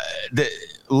 Bernie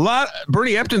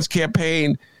Epton's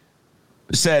campaign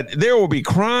said there will be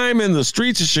crime in the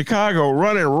streets of Chicago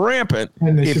running rampant.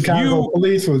 And the Chicago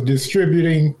police was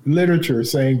distributing literature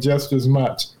saying just as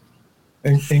much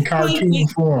in cartoon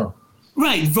form.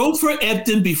 Right. Vote for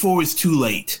Epton before it's too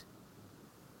late.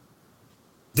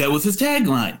 That was his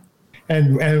tagline.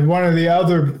 And one of the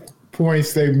other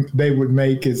points they would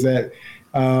make is that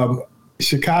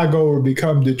Chicago would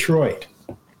become Detroit.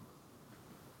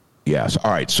 Yes.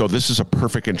 All right. So this is a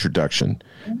perfect introduction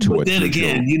to what. Then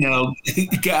again,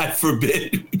 God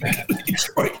forbid,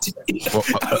 Detroit.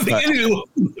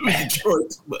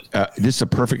 This is a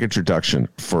perfect introduction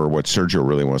for what Sergio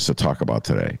really wants to talk about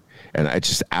today, and it's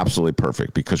just absolutely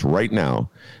perfect because right now,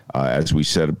 as we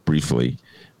said briefly,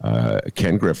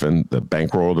 Ken Griffin, the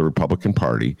bankroll of the Republican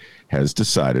Party, has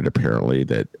decided apparently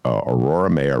that Aurora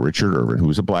Mayor Richard Irvin, who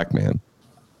is a black man,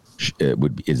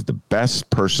 is the best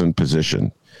person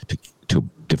positioned to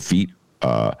defeat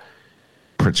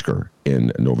Pritzker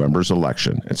in November's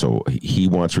election. And so he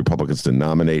wants Republicans to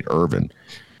nominate Irvin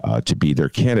to be their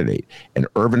candidate. And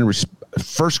Irvin,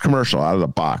 first commercial out of the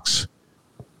box,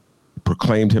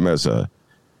 proclaimed him as a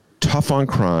tough on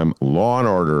crime, law and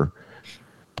order,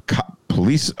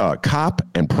 cop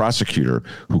and prosecutor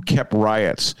who kept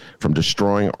riots from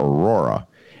destroying Aurora.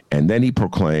 And then he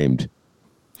proclaimed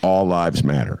all lives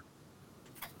matter,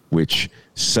 which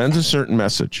sends a certain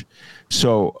message.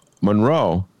 So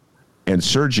Monroe and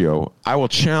Sergio, I will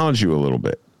challenge you a little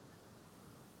bit.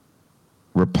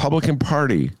 Republican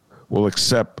Party will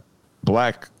accept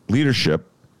black leadership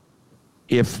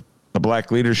if the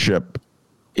black leadership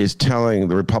is telling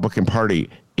the Republican Party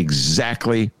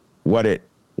exactly what it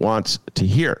wants to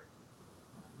hear.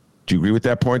 Do you agree with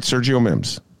that point, Sergio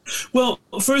Mims? Well,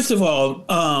 first of all,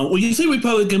 when you say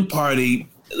Republican Party,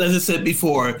 as I said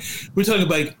before, we're talking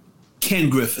about Ken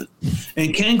Griffin.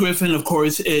 And Ken Griffin, of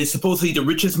course, is supposedly the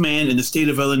richest man in the state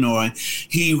of Illinois.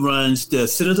 He runs the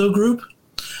Citadel Group,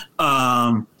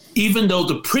 even though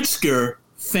the Pritzker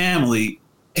family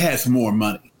has more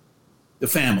money, the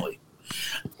family.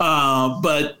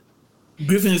 But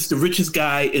Griffin is the richest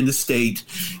guy in the state.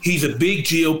 He's a big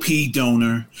GOP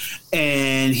donor,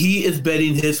 and he is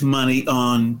betting his money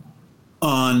on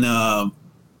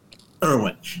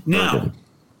Irving. Now,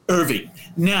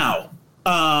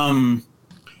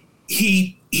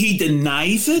 he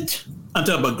denies it. I'm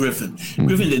talking about Griffin. Mm-hmm.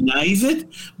 Griffin denies it,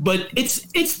 but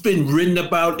it's been written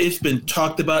about, it's been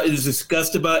talked about, it is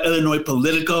discussed about. Illinois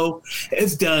Politico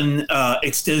has done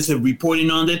extensive reporting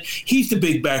on it. He's the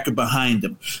big backer behind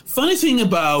him. Funny thing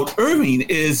about Irving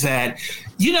is that,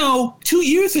 2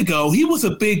 years ago, he was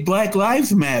a big Black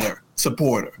Lives Matter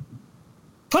supporter,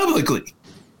 publicly.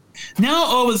 Now,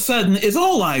 all of a sudden, it's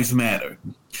all lives matter,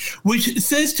 which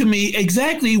says to me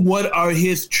exactly what are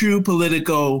his true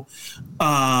political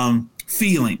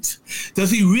feelings.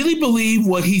 Does he really believe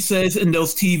what he says in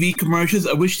those TV commercials,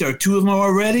 of which there are 2 of them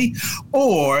already?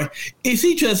 Or is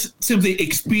he just simply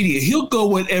expedient? He'll go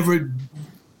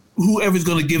whoever's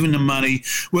going to give him the money,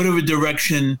 whatever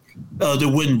direction the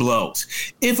wind blows.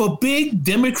 If a big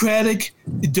Democratic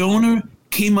donor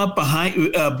came up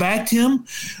backed him,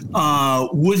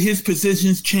 would his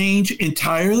positions change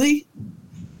entirely?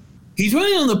 He's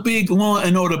running on the big Law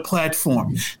and Order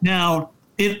platform. Now,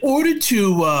 in order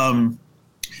to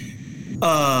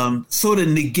sort of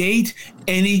negate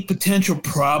any potential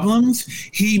problems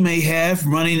he may have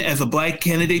running as a black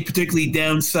candidate, particularly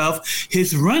down south,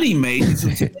 his running mate,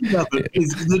 his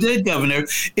lieutenant governor,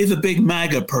 is a big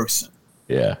MAGA person.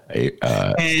 Yeah,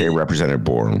 state representative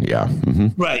Bourne. Yeah,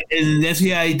 right, and that's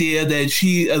the idea that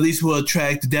she at least will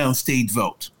attract the downstate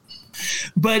vote.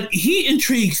 But he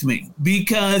intrigues me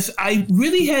because I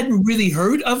really hadn't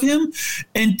heard of him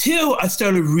until I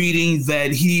started reading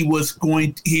that he was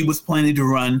planning to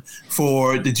run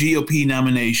for the GOP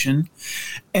nomination,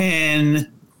 and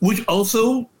which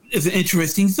also is an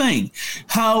interesting thing.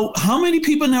 How many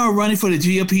people now are running for the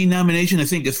GOP nomination? I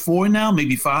think it's 4 now,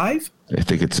 maybe 5. I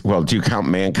think it's, well, do you count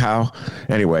Mancow?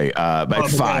 Anyway, but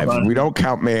 5. We don't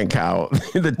count Mancow,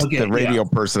 the radio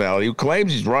personality who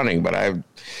claims he's running, but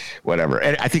whatever.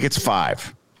 And I think it's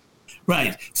 5.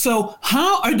 Right. So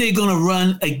how are they going to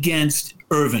run against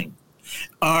Irving?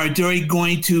 Are they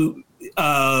going to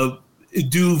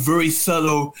do very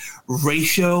subtle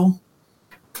racial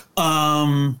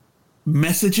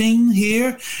messaging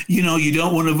here? You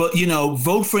don't want to vote,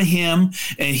 vote for him,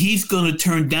 and he's going to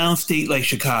turn downstate like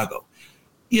Chicago.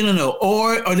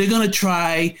 Or are they going to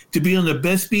try to be on their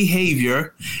best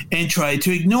behavior and try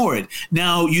to ignore it?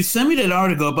 Now, you sent me that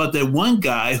article about that one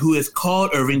guy who has called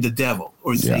Irving the devil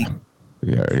or Satan.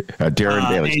 Yeah, Darren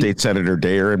Bailey, State Senator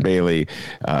Darren Bailey,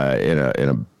 in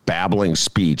a babbling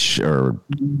speech or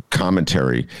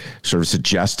commentary, sort of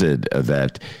suggested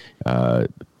that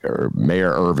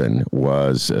Mayor Irvin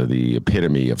was the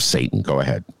epitome of Satan. Go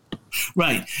ahead.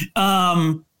 Right.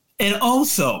 And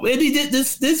also,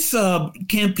 this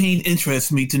campaign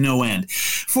interests me to no end.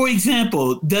 For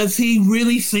example, does he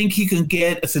really think he can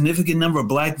get a significant number of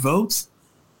black votes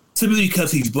simply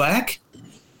because he's black?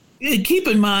 Keep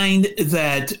in mind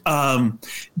that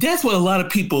that's what a lot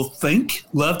of people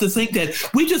love to think, that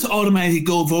we just automatically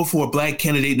go vote for a black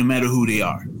candidate no matter who they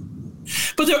are.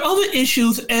 But there are other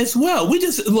issues as well.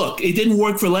 It didn't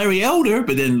work for Larry Elder,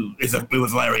 but then it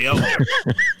was Larry Elder.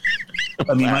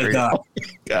 I mean, my God.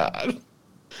 Yeah.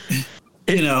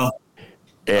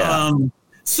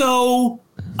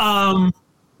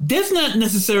 That's not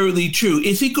necessarily true.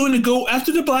 Is he going to go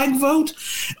after the black vote,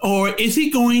 or is he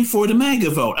going for the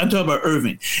MAGA vote? I'm talking about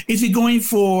Irving. Is he going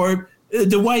for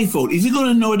the white vote? Is he going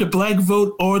to ignore the black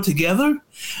vote altogether?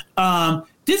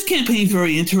 This campaign is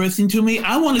very interesting to me.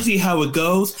 I want to see how it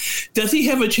goes. Does he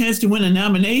have a chance to win a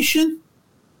nomination?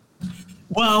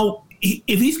 Well,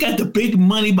 if he's got the big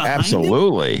money behind him.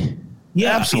 Absolutely.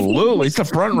 Yeah, absolutely. He's the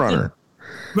front runner.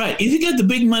 Right. If he got the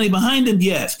big money behind him,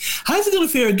 yes. How's it going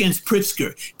to fare against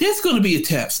Pritzker? That's going to be a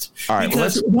test. All right,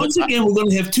 because once again, we're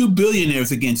going to have 2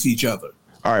 billionaires against each other.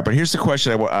 All right, but here's the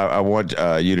question I want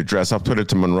you to address. I'll put it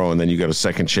to Monroe, and then you got a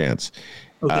second chance.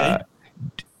 Okay.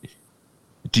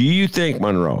 Do you think,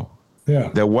 Monroe,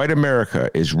 that white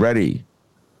America is ready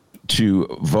to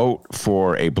vote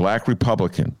for a black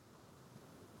Republican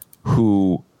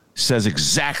who says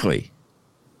exactly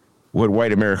what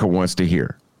white America wants to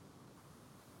hear?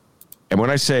 And when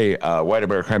I say white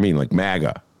America, I mean like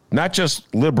MAGA, not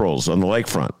just liberals on the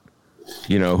lakefront,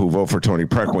 who vote for Tony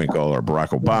Preckwinkle or Barack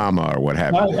Obama or what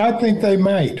have you. I think they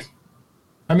might.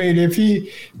 I mean, if he's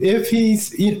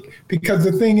because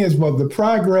the thing is, the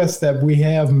progress that we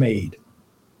have made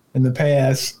in the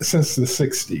past since the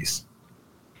 60s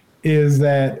is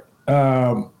that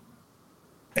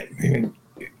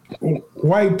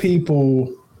white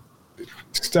people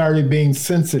started being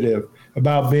sensitive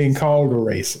about being called a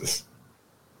racist.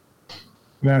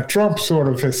 Now, Trump sort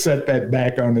of has set that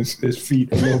back on his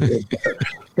feet a little bit,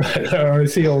 on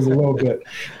his heels a little bit.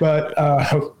 But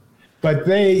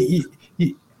they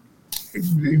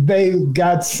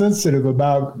got sensitive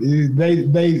about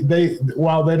they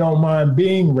while they don't mind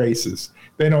being racist,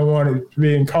 they don't want it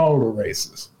being called a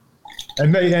racist,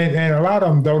 and a lot of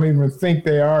them don't even think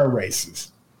they are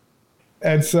racist,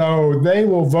 and so they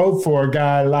will vote for a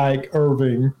guy like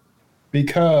Irving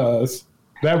because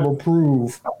that will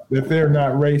prove that they're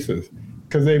not racist,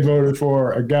 because they voted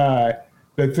for a guy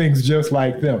that thinks just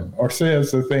like them or says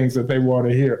the things that they want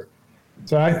to hear.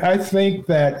 So I think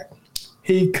that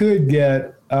he could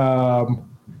get a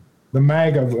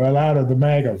lot of the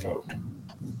MAGA vote,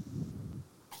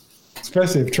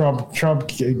 especially if Trump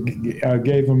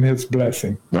gave him his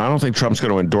blessing. No, I don't think Trump's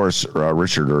going to endorse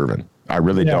Richard Irvin. I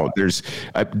really don't. There's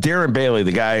Darren Bailey,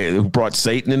 the guy who brought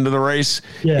Satan into the race,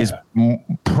 is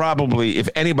probably, if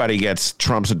anybody gets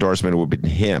Trump's endorsement, it would be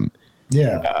him.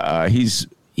 Yeah, he's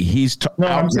I'm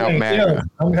not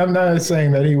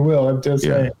saying that he will. I'm just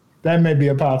saying that may be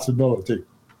a possibility.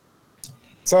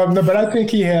 So, no, but I think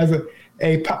he has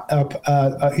a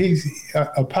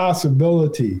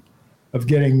possibility of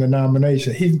getting the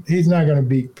nomination. He's not going to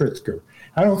beat Pritzker.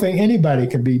 I don't think anybody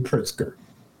can beat Pritzker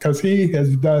because he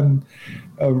has done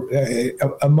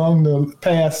among the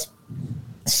past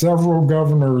several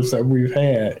governors that we've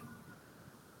had,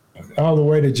 all the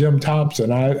way to Jim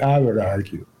Thompson. I would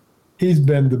argue he's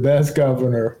been the best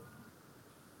governor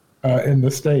in the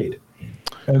state,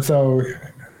 and so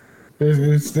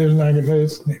there's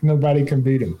nobody can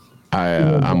beat him.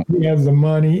 He has the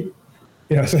money,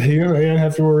 so he doesn't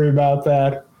have to worry about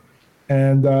that,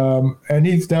 and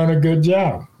he's done a good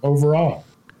job overall.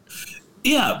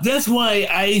 Yeah, that's why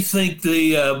I think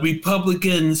the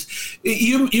Republicans.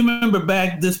 You remember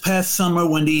back this past summer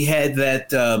when he had that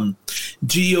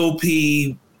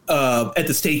GOP. At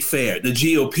the state fair, the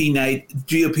GOP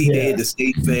day at the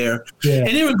state fair. Yeah.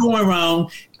 And they were going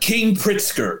around King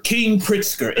Pritzker.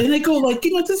 And they go like,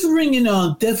 this is ringing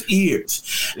on deaf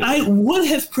ears. What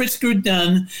has Pritzker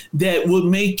done that would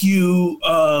make you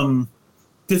to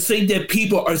say that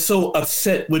people are so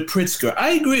upset with Pritzker?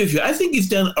 I agree with you. I think he's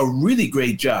done a really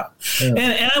great job. Yeah.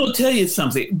 And I will tell you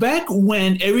something. Back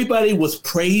when everybody was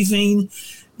praising,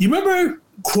 you remember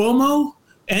Cuomo?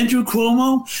 Andrew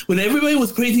Cuomo, when everybody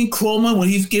was praising Cuomo when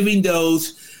he's giving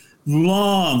those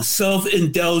long,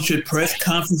 self-indulgent press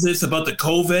conferences about the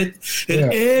COVID,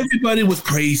 and everybody was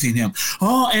praising him.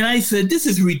 Oh, and I said, this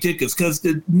is ridiculous because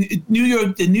the New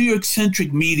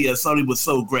York-centric media thought he was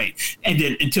so great, and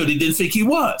then until they didn't think he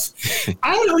was.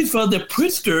 I always felt that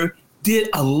Pritzker did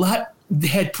a lot,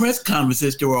 had press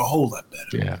conferences that were a whole lot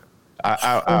better. Yeah.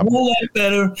 A whole lot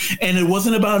better, and it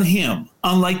wasn't about him.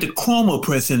 Unlike the Cuomo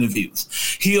press interviews,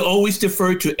 he always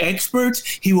deferred to experts.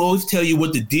 He would always tell you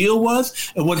what the deal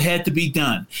was and what had to be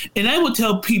done. And I would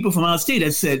tell people from out of state, I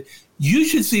said, you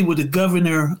should see what the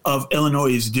governor of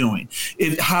Illinois is doing,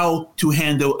 how to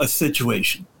handle a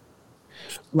situation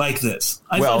like this.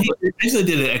 I thought he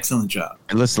did an excellent job.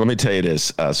 And listen, let me tell you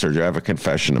this, Sergio, I have a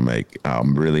confession to make.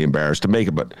 I'm really embarrassed to make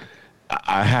it, but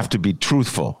I have to be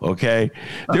truthful, okay?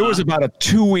 There was about a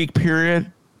 2-week period,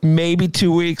 maybe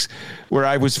 2 weeks, where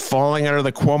I was falling under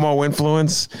the Cuomo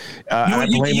influence.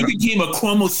 You became a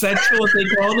Cuomo-sexual, as they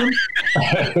called him?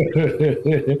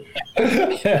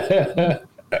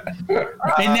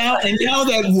 And now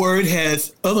that word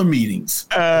has other meanings.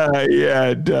 Yeah,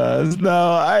 it does. No,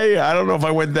 I don't know if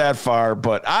I went that far,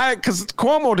 but because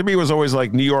Cuomo to me was always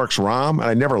like New York's Rahm, and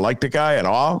I never liked the guy at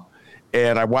all.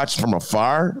 And I watched from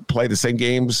afar play the same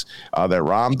games that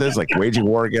Rahm does, like waging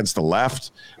war against the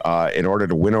left in order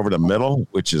to win over the middle,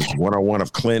 which is 101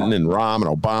 of Clinton and Rahm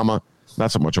and Obama.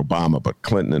 Not so much Obama, but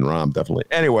Clinton and Rahm definitely.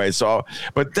 Anyway,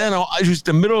 but then just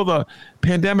the middle of the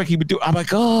pandemic, I'm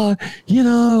like, why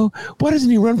doesn't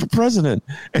he run for president?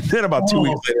 And then about 2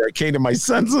 weeks later, I came to my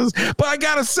senses. But I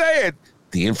got to say it.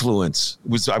 The influence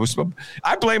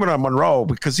I blame it on Monroe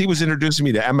because he was introducing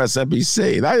me to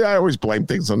MSNBC. I always blame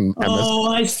things on MSNBC.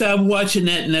 Oh, I stopped watching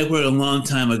that network a long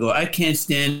time ago. I can't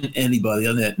stand anybody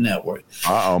on that network.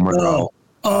 Monroe.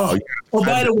 By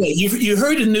the way, you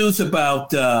heard the news about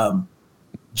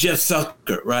Jeff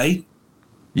Zucker, right?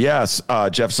 Yes,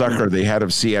 Jeff Zucker, the head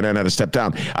of CNN, had to step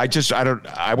down. I don't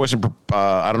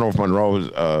know if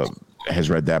Monroe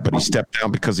has read that, but he stepped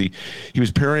down because he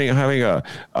was having a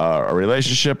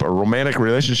romantic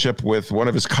relationship with one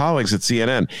of his colleagues at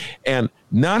CNN, and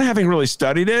not having really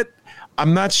studied it,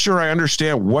 I'm not sure I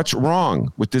understand what's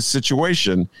wrong with this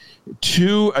situation.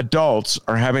 2 adults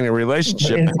are having a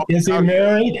relationship. Is he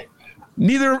married?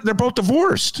 Neither. They're both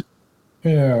divorced.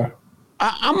 Yeah.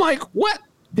 I'm like, what?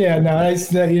 Yeah, no,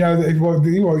 it's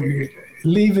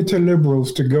leave it to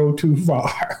liberals to go too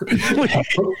far.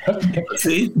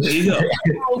 See, there you go.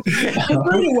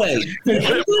 By the way,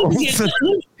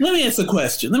 let me ask a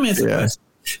question.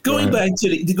 Going back to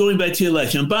the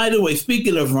election. By the way,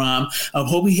 speaking of Rahm, I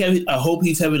hope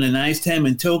he's having a nice time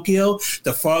in Tokyo.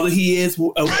 The farther he is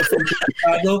from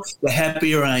Chicago, the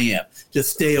happier I am.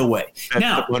 Just stay away. That's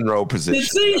now, the Monroe position. The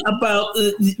thing about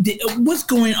what's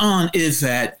going on is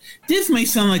that this may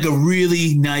sound like a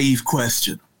really naive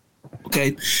question.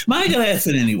 Okay, but I gotta ask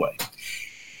it anyway.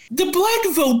 The black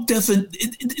vote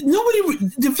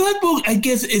the black vote, I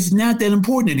guess, is not that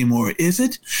important anymore, is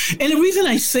it? And the reason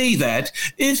I say that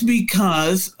is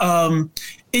because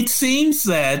it seems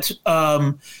that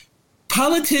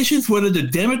politicians, whether they're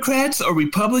Democrats or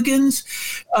Republicans,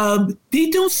 they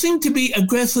don't seem to be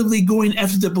aggressively going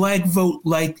after the black vote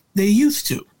like they used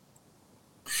to.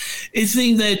 It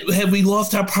seems that, have we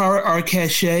lost our power, our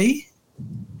cachet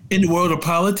in the world of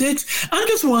politics? I'm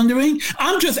just wondering.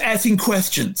 I'm just asking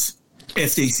questions,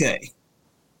 as they say.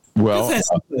 Well,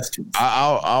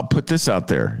 I'll put this out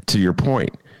there to your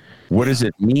point. What does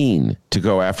it mean to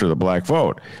go after the black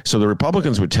vote? So the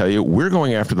Republicans would tell you, we're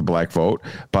going after the black vote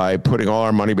by putting all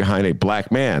our money behind a black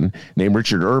man named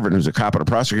Richard Irvin, who's a cop and a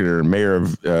prosecutor and mayor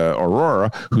of Aurora,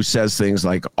 who says things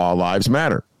like all lives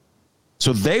matter.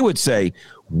 So they would say,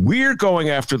 we're going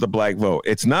after the black vote.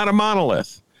 It's not a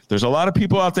monolith. There's a lot of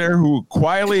people out there who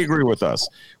quietly agree with us.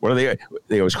 What are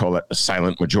they always call it a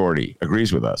silent majority,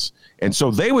 agrees with us. And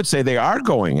so they would say they are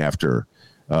going after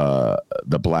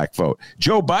the black vote.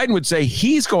 Joe Biden would say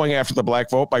he's going after the black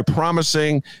vote by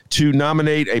promising to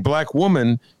nominate a black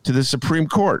woman to the Supreme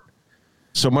Court.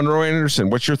 So Monroe Anderson,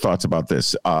 what's your thoughts about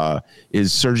this?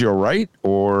 Is Sergio right,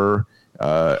 or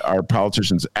are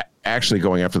politicians actually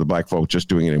going after the black vote, just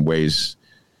doing it in ways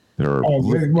that are...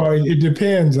 Well, it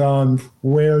depends on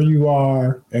where you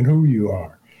are and who you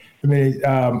are. I mean,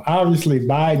 obviously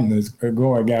Biden is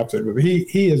going after it, but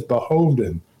he is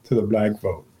beholden to the black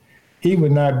vote. He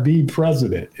would not be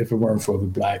president if it weren't for the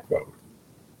black vote.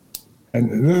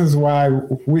 And this is why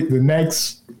the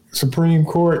next Supreme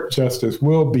Court justice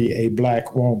will be a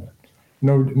black woman.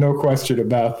 No question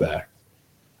about that.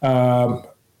 The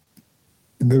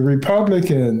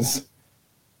Republicans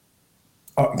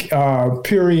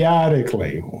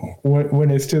periodically,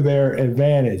 when it's to their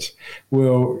advantage,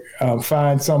 will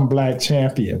find some black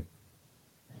champion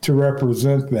to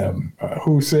represent them,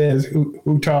 who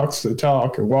talks the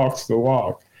talk and walks the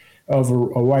walk of a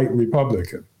white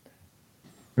Republican.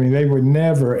 I mean, they would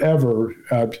never, ever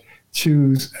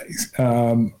choose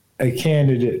a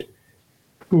candidate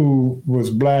who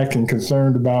was black and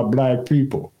concerned about black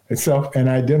people and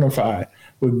identify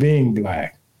with being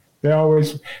black. They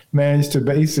always managed to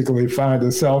basically find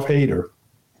a self-hater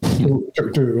to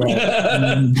do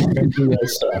that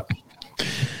stuff.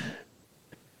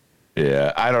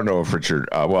 Yeah, I don't know if Richard.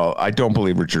 I don't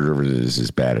believe Richard Irvin is as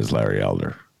bad as Larry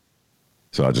Elder.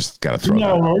 So I just got to throw that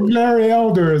out. No, Larry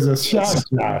Elder is a shock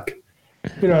jock.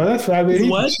 You know, that's what I mean.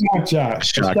 He's a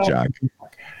shock jock.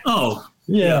 Oh,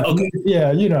 yeah, okay.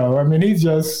 Yeah. You know, I mean, he's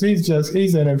in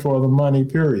it for the money.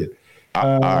 Period.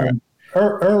 All right.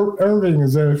 Irving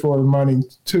is in it for the money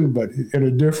too, but in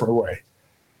a different way.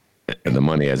 And the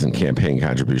money as in campaign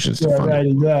contributions to fund. Right,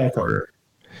 exactly.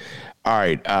 All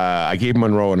right. I gave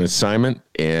Monroe an assignment,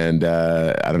 and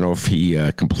I don't know if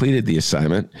he completed the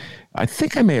assignment. I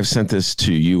think I may have sent this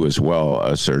to you as well,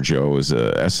 Sergio. It was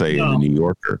an essay in the New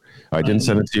Yorker. I didn't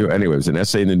send it to you. Anyway, it was an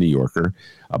essay in the New Yorker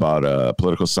about a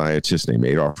political scientist named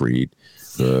Adolph Reed.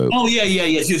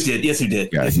 Yes, you did. Yes, you did.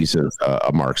 Yeah, he's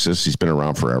a Marxist. He's been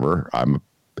around forever.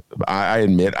 I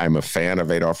admit I'm a fan of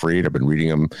Adolph Reed. I've been reading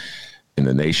him in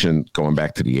The Nation going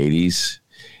back to the 80s.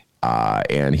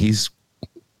 And he's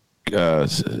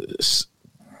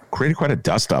created quite a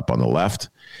dust up on the left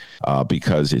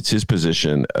because it's his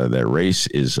position that race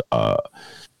is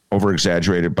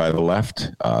over-exaggerated by the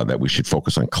left, that we should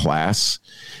focus on class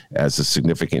as a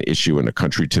significant issue in the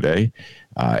country today.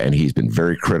 And he's been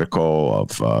very critical of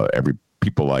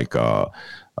people like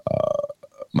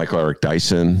Michael Eric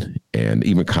Dyson and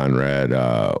even Conrad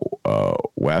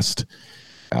West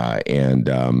and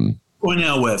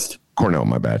Cornel West.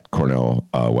 Cornel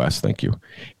West, thank you.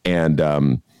 And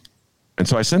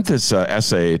so I sent this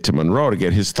essay to Monroe to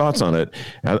get his thoughts on it.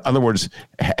 In other words,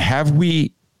 have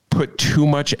we put too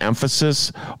much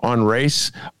emphasis on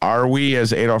race? Are we,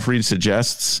 as Adolph Reed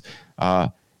suggests,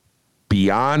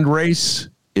 beyond race?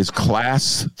 Is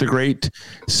class the great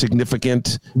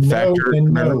significant factor?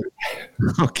 No.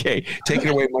 Okay, take it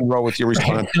away, Monroe, with your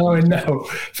response. No.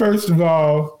 First of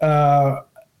all,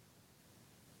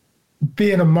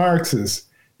 being a Marxist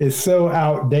is so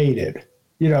outdated.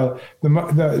 You know,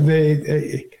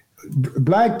 the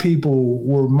black people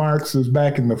were Marxists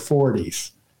back in the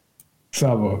 40s.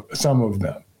 Some of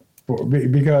them,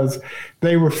 because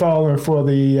they were falling for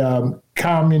the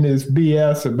communist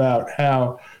BS about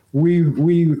how we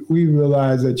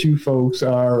realize that you folks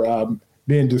are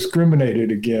being discriminated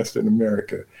against in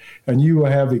America, and you will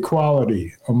have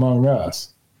equality among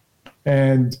us.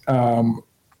 And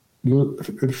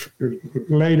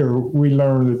later we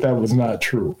learned that was not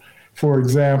true. For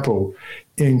example,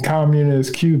 in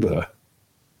communist Cuba,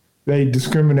 they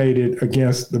discriminated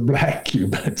against the black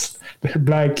Cubans. The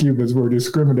black Cubans were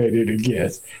discriminated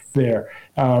against there.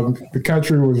 The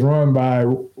country was run by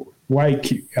white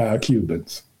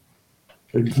Cubans,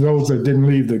 those that didn't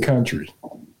leave the country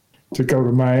to go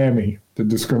to Miami to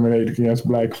discriminate against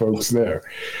black folks there.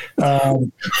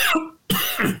 And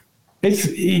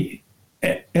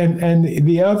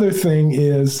the other thing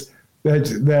is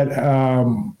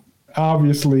that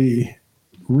obviously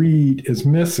Reed is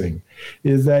missing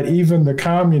is that even the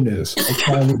communists are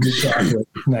trying to be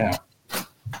capitalists now.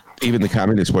 Even the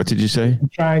communists, what did you say?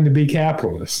 Trying to be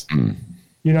capitalists.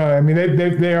 You know, I mean,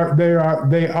 they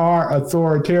are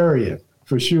authoritarian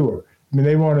for sure. I mean,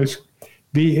 they want to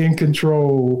be in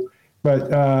control, but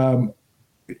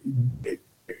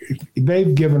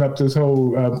they've given up this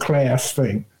whole class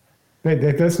thing.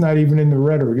 That's not even in the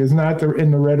rhetoric. It's not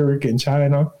in the rhetoric in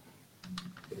China.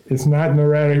 It's not in the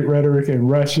rhetoric in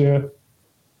Russia.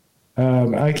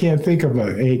 I can't think of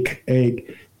a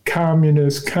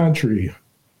communist country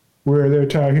where they're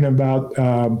talking about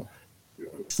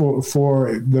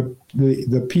for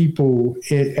the people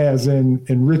as in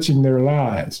enriching their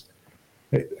lives.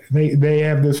 They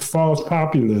have this false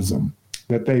populism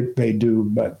that they do,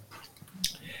 but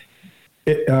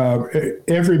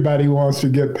everybody wants to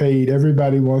get paid.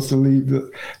 Everybody wants to lead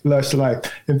the lush life.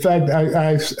 In fact,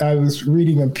 I was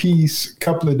reading a piece a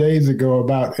couple of days ago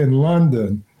about in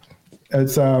London.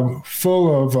 It's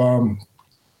full of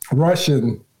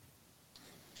Russian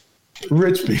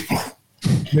rich people.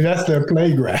 I mean, that's their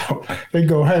playground. They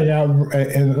go hang out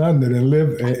in London and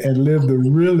live the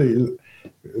really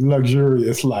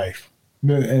luxurious life.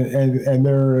 And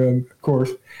they're, of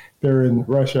course, they're in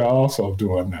Russia also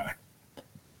doing that.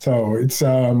 So it's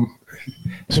so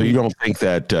you don't think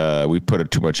that we put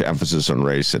too much emphasis on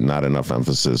race and not enough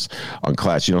emphasis on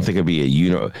class? You don't think it'd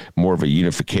be more of a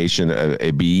unification?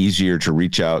 It'd be easier to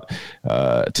reach out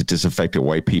to disaffected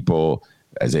white people,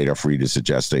 as Adolph Reed is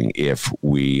suggesting,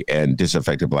 and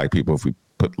disaffected black people if we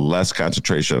put less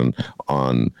concentration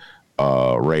on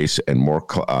race and more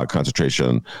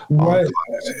concentration on class?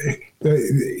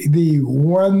 The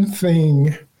one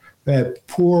thing that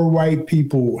poor white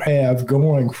people have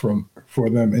going for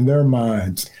them in their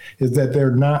minds is that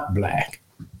they're not black.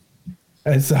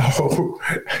 And so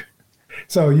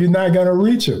you're not going to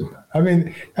reach them. I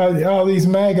mean, all these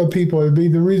MAGA people,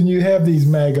 the reason you have these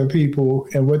MAGA people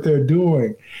and what they're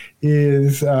doing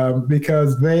is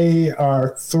because they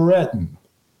are threatened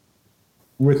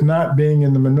with not being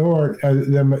in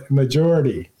the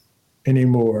majority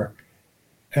anymore.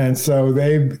 And so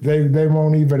they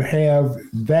won't even have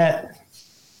that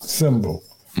symbol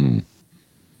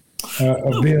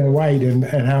of being white and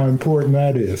how important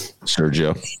that is.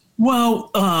 Sergio?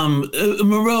 Well,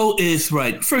 Monroe is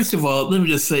right. First of all, let me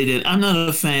just say that I'm not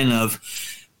a fan of,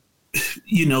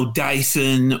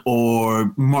 Dyson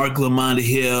or Mark Lamont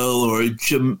Hill or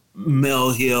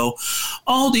Jamel Hill,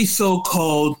 all these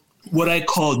so-called, what I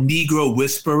call Negro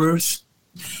whisperers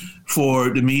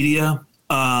for the media.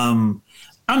 I'm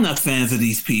not fans of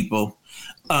these people.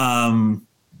 And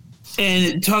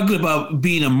talking about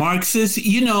being a Marxist,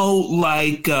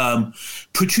 like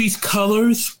Patrice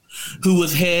Cullors, who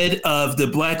was head of the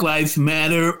Black Lives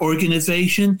Matter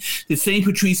organization, the same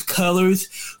Patrice Cullors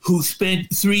who spent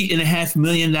 $3.5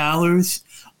 million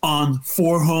on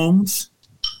 4 homes.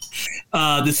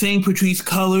 The same Patrice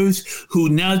Cullors who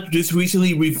now just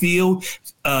recently revealed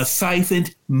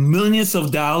siphoned millions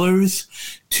of dollars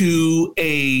to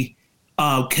a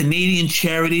Canadian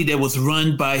charity that was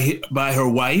run by her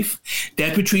wife.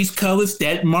 That Patrice Cullors,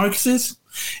 that Marxist,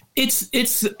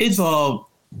 it's all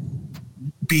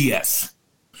BS.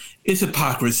 It's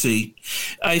hypocrisy.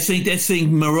 I think that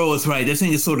thing Monroe is right. That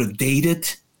thing is sort of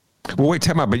dated. Well, wait,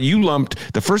 time out. But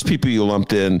the first people you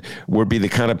lumped in would be the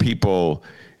kind of people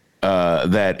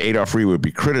that Adolph Reed would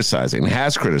be criticizing,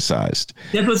 has criticized.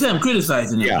 That's what I'm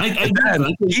criticizing him.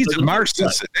 Yeah. He's a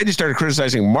Marxist. Then he started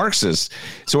criticizing Marxists.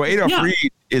 So Adolph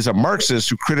Reed is a Marxist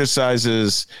who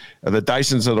criticizes the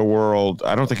Dysons of the world.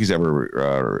 I don't think he's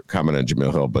ever commented on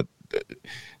Jamil Hill, but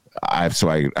I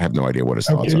have no idea what his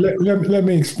thoughts are. Let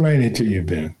me explain it to you,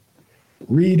 Ben.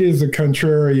 Reed is a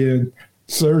contrarian.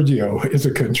 Sergio is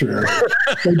a contrarian.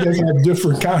 They just have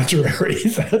different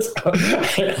contraries.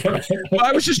 Well,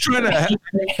 I was just trying to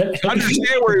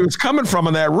understand where he was coming from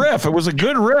in that riff. It was a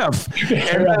good riff.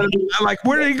 And I'm like,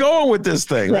 where are he going with this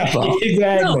thing? Right,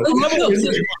 exactly.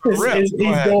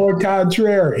 He's going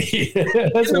contrary.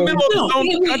 In the middle of his own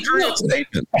contrarian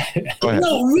statement.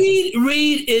 No,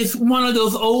 Reed is one of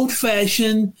those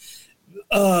old-fashioned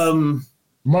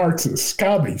Marxists,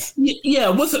 commies. Yeah,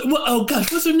 what's her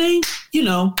name? With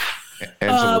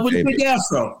the big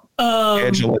afro.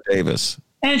 Angela Davis.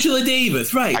 Angela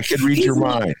Davis, right. I can read your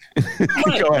mind.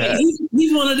 Right, Go ahead.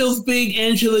 He's one of those big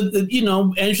Angela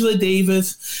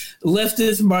Davis,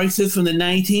 leftist Marxists from the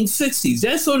 1960s.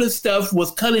 That sort of stuff was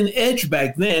cutting edge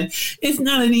back then. It's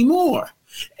not anymore.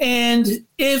 And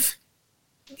if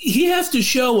he has to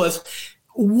show us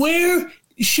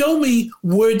show me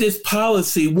where this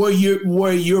policy, where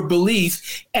your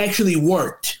beliefs actually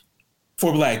worked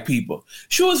for Black people.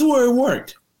 Show us where it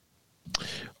worked.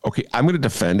 Okay, I'm going to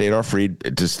defend Adolf Fried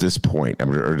at just this point,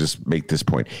 or just make this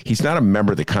point. He's not a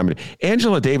member of the Communist.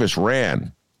 Angela Davis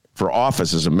ran for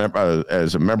office as a member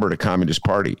of the Communist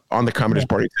Party on the Communist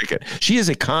Party ticket. She is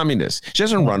a communist. She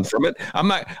doesn't run from it.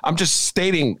 I'm just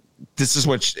stating this is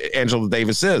what Angela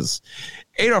Davis is.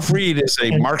 Adolf Fried is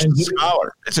a Marxist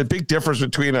scholar. It's a big difference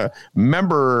between a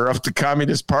member of the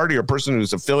Communist Party or a person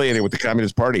who's affiliated with the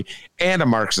Communist Party and a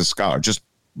Marxist scholar. Just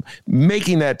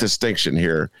making that distinction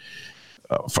here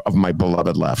of my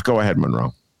beloved left. Go ahead,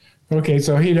 Monroe. Okay,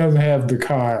 so he doesn't have the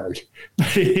card, but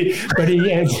he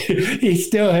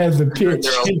still has the pitch.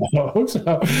 So.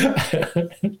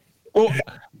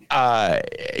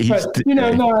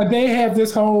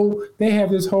 They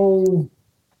have this whole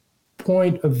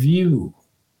point of view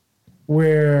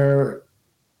where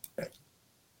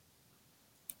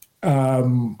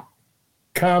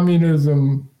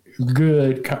communism is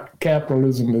good,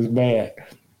 capitalism is bad.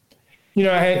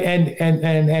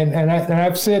 And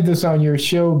I've said this on your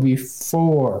show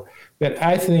before, that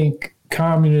I think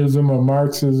communism or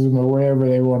Marxism or whatever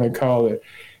they want to call it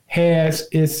has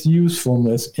its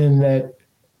usefulness in that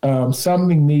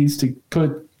something needs to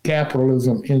put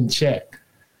capitalism in check.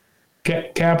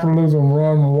 Capitalism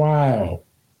run wild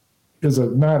is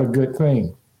not a good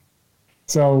thing.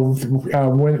 So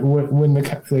when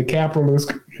the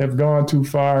capitalists have gone too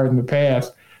far in the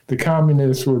past, the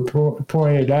communists would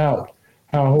point it out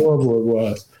how horrible it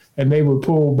was, and they would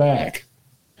pull back.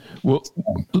 Well,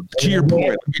 to your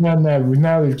point, now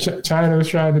China is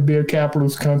trying to be a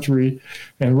capitalist country,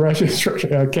 and Russia is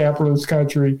a capitalist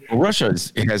country. Russia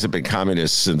hasn't been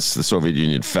communist since the Soviet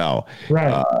Union fell,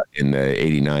 right, in the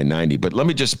 89, 90. But let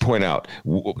me just point out,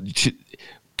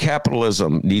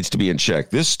 capitalism needs to be in check.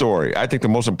 This story, I think the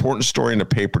most important story in the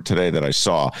paper today that I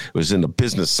saw was in the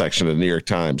business section of the New York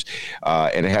Times,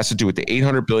 and it has to do with the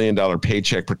 $800 billion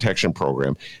Paycheck Protection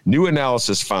Program. New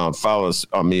analysis follows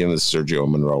on me and this Sergio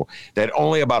Monroe, that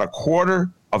only about a quarter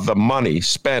of the money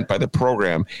spent by the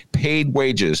program paid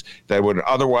wages that would have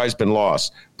otherwise been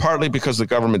lost, partly because the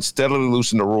government steadily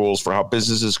loosened the rules for how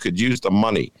businesses could use the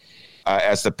money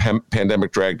as the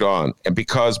pandemic dragged on. And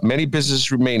because many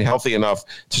businesses remain healthy enough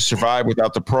to survive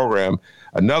without the program,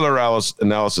 another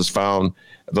analysis found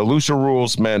the looser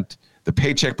rules meant the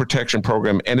Paycheck Protection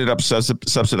Program ended up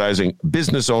subsidizing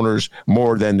business owners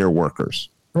more than their workers.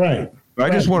 Right.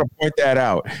 I just want to point that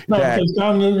out. No, because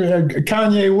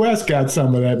Kanye West got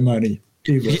some of that money.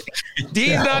 He's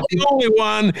not the only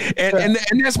one. And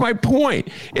that's my point.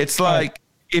 It's like,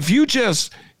 if you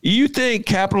think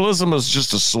capitalism is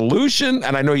just a solution,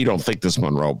 and I know you don't think this,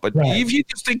 Monroe, but if you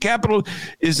just think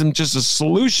capitalism just a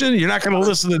solution, you're not going to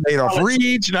listen to Adolf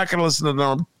Fried, you're not going to listen to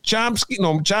Noam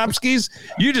Chomsky's,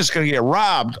 you're just going to get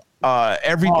robbed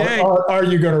every day. Or are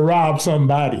you going to rob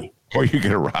somebody? Or you're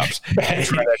going to rob. Right.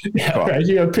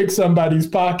 You're going to pick somebody's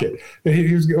pocket.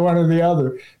 He's one or the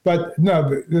other. But no,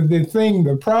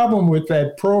 the problem with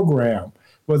that program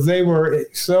was they were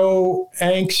so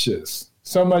anxious,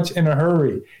 so much in a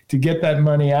hurry to get that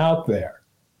money out there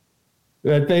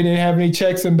that they didn't have any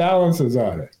checks and balances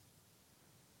on it.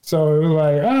 So it was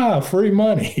like, free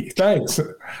money. Thanks.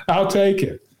 I'll take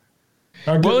it.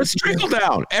 Well, it's trickle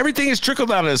down. Everything is trickle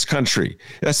down in this country.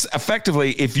 That's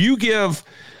effectively, if you give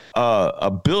a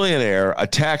billionaire a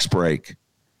tax break,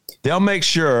 they'll make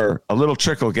sure a little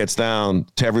trickle gets down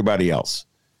to everybody else.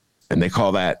 And they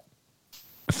call that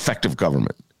effective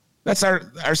government. That's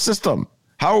our system.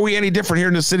 How are we any different here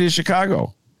in the city of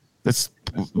Chicago? That's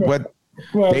what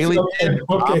Bailey did.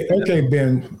 Okay,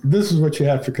 Ben, this is what you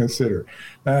have to consider.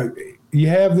 You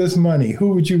have this money. Who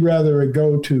would you rather it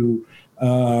go to,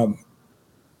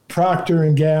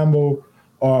 Procter & Gamble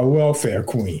or a welfare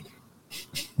queen?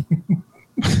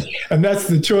 And that's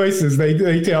the choices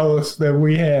they tell us that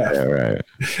we have. Yeah, right.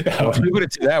 Well, if you put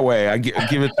it that way, I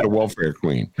give it to the welfare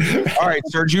queen. All right,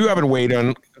 Serge, you haven't weighed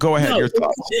on. Go ahead. Your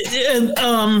thoughts.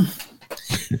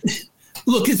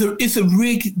 Look, it's a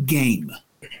rigged game.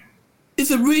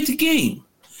 It's a rigged game.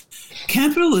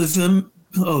 Capitalism,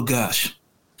 oh gosh,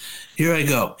 here I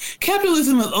go.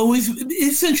 Capitalism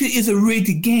essentially is a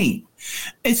rigged game.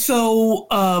 And so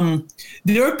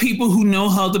there are people who know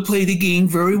how to play the game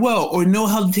very well or know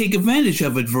how to take advantage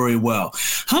of it very well.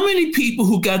 How many people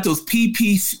who got those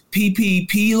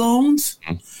PPP loans,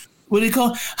 what do they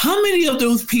call, how many of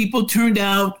those people turned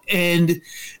out and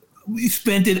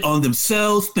spent it on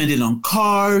themselves, spent it on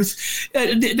cars?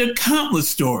 There are countless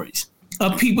stories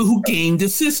of people who game the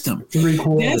system.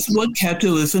 That's what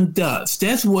capitalism does.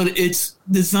 That's what it's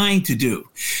designed to do,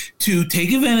 to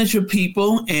take advantage of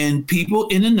people and people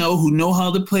in the know who know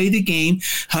how to play the game,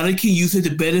 how they can use it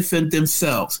to benefit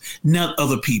themselves, not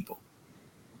other people.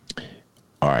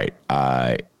 All right.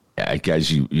 I guess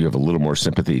you have a little more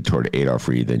sympathy toward Adolf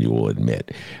Reed than you will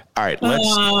admit. All right.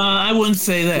 I wouldn't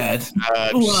say that.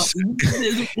 I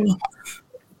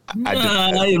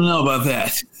don't know about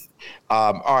that.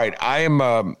 All right. I am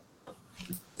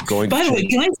going By to. the way,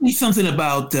 can I say something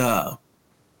about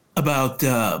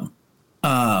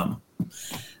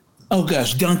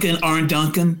Arn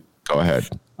Duncan? Go ahead.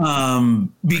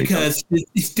 Because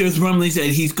there's rumblings that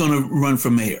he's going to run for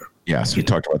mayor. Yes, we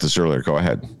talked about this earlier. Go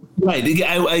ahead. Right.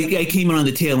 I came in on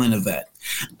the tail end of that.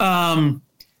 I'm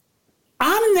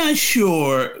not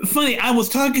sure. Funny, I was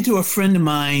talking to a friend of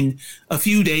mine a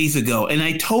few days ago, and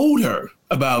I told her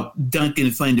about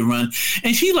Duncan planning to run,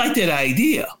 and she liked that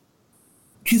idea.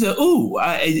 She said, "Ooh,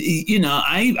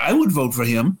 I would vote for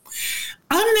him."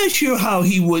 I'm not sure how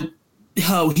he would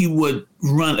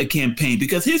run a campaign,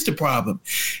 because here's the problem.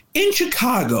 In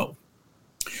Chicago,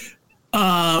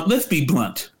 let's be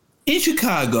blunt. In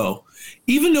Chicago,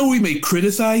 even though we may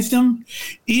criticize them,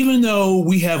 even though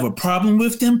we have a problem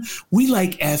with them, we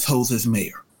like assholes as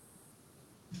mayor.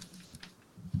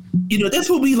 That's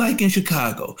what we like in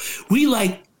Chicago. We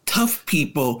like tough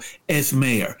people as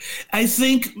mayor. I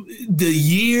think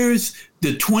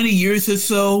the 20 years or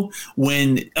so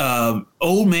when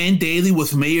Old Man Daley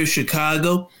was mayor of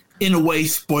Chicago, in a way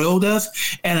spoiled us.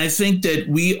 And I think that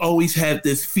we always have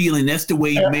this feeling that's the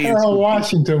way mayors. Harold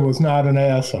Washington was not an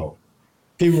asshole.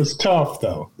 He was tough,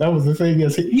 though. That was the thing.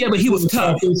 But he was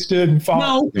tough. He stood and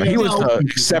fought. He was the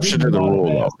exception to the rule,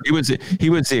 though. He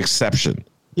was the exception.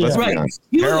 Let's be honest.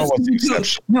 Harold was the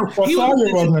exception.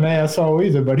 Sawyer wasn't an asshole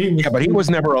either, but he was. Yeah, but he was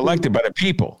never elected by the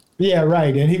people. Yeah,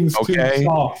 right. And he was too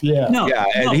soft. Yeah.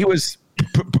 And he was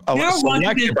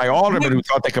selected by aldermen who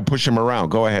thought they could push him around.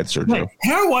 Go ahead, Sergio. Right.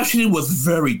 Harold Washington was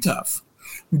very tough.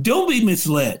 Don't be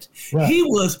misled. Right. He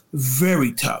was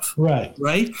very tough. Right.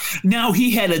 Right. Now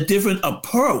he had a different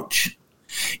approach.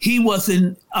 He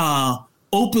wasn't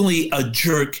openly a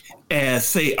jerk as,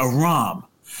 say, a Rahm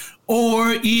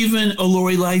or even a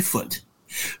Lori Lightfoot,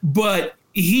 but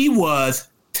he was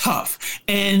tough.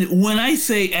 And when I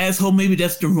say asshole, maybe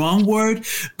that's the wrong word,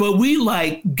 but we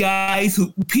like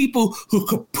people who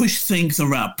could push things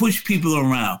around, push people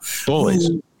around. Bullies.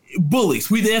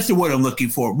 That's the word I'm looking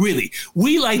for. Really,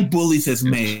 we like bullies as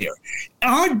mayor.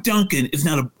 Arn Duncan is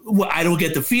not I don't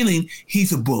get the feeling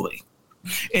he's a bully,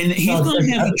 and he's going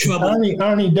to have trouble.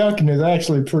 Arnie Duncan is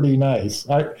actually pretty nice.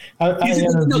 That's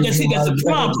the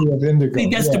problem.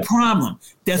 That's the problem.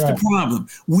 That's the problem.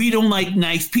 We don't like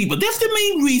nice people. That's the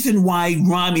main reason why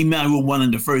Rahm Emanuel won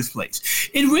in the first place.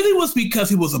 It really was because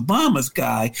he was Obama's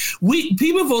guy.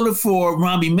 People voted for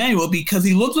Rahm Emanuel because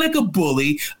he looked like a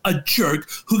bully, a jerk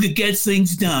who could get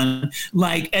things done,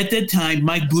 like at that time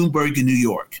Mike Bloomberg in New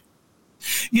York.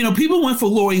 People went for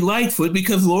Lori Lightfoot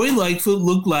because Lori Lightfoot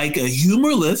looked like a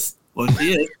humorless, what's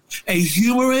the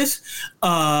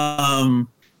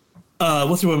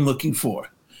word I'm looking for?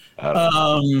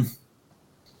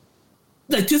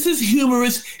 Like just this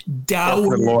humorous, dour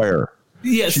corporate lawyer.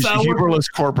 Yes, she's a humorless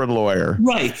corporate lawyer.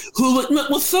 Right.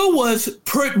 So was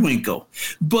Pertwinkle,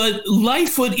 but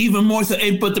Lightfoot even more so.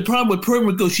 But the problem with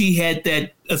Pertwinkle, she had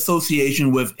that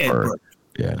association with Ed Burke.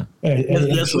 Yeah.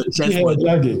 That's what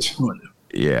luggage.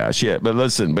 Yeah, but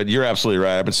listen, but you're absolutely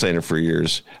right. I've been saying it for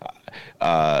years.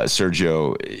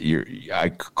 Sergio, I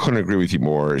couldn't agree with you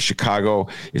more. Chicago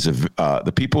is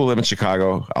the people who live in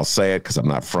Chicago. I'll say it because I'm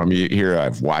not from here.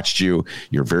 I've watched you.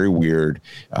 You're very weird.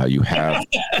 You have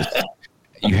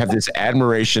this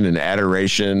admiration and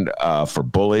adoration for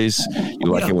bullies.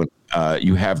 You like it when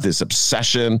you have this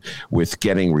obsession with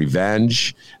getting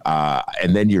revenge,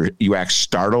 and then you act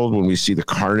startled when we see the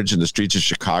carnage in the streets of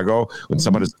Chicago when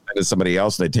somebody's offended somebody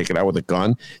else and they take it out with a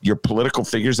gun. Your political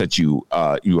figures that you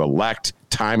elect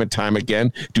time and time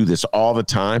again do this all the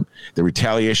time. The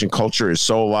retaliation culture is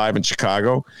so alive in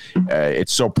Chicago.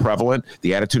 It's so prevalent.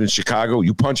 The attitude in Chicago,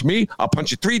 you punch me, I'll punch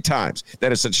you 3 times.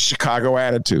 That is such a Chicago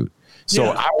attitude.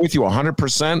 So I'm with you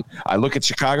 100%. I look at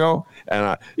Chicago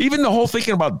and even the whole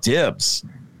thinking about dibs.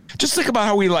 Just think about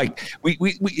how we like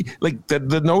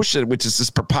the notion, which is this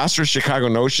preposterous Chicago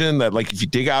notion that like if you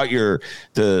dig out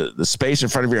the space in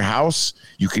front of your house,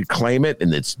 you could claim it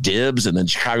and it's dibs. And then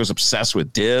Chicago's obsessed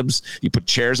with dibs. You put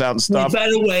chairs out and stuff. By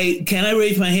the way, can I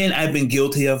raise my hand? I've been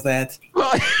guilty of that.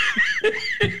 I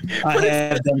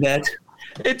have done that.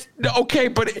 It's okay,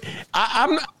 but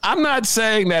I'm not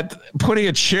saying that putting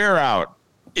a chair out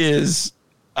is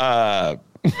I've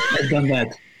done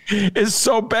that. Is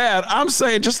so bad. I'm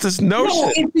saying just this notion.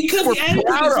 No, it's because the attitude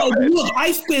is like, look,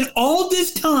 I spent all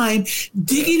this time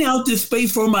digging out this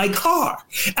space for my car.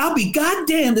 I'll be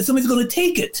goddamn that somebody's going to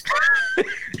take it.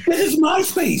 This is my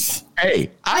space.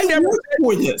 Hey, I never worked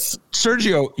for this.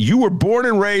 Sergio, you were born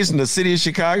and raised in the city of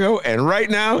Chicago, and right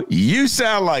now you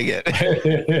sound like it.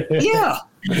 Yeah.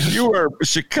 You were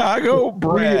Chicago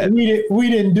bred. We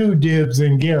didn't do Dibs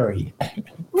and Gary.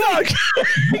 Look,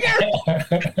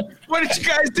 what did you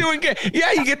guys do in Gary?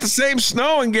 Yeah, you get the same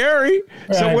snow in Gary.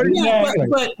 Right, So what? exactly.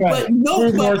 But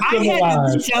I had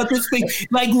to reach out this thing.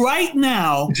 Like right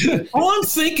now, all I'm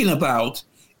thinking about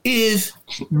is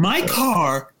my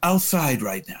car outside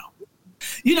right now.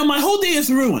 You know, my whole day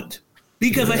is ruined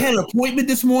because I had an appointment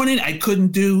this morning I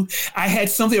couldn't do. I had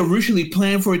something originally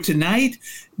planned for tonight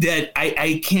that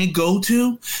I can't go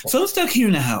to. So I'm stuck here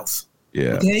in the house.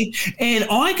 Yeah. Okay. And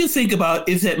all I can think about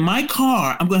is that my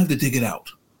car, I'm going to have to dig it out.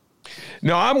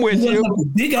 No, I'm with you. Have to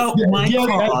dig out my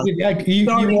car. You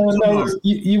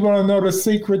want to know the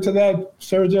secret to that,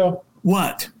 Sergio?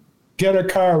 What? Get a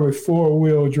car with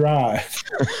 4-wheel drive.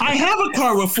 I have a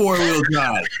car with 4-wheel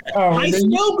drive. I'm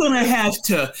still going to have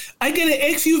to. I get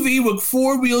an XUV with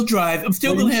 4-wheel drive. I'm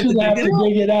still going to have to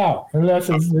dig it out unless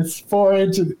it's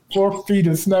 4 feet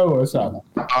of snow or something.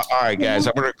 All right, guys,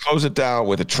 I'm going to close it down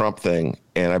with a Trump thing,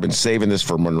 and I've been saving this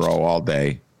for Monroe all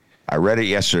day. I read it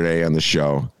yesterday on the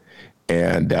show,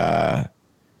 and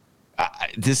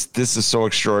this is so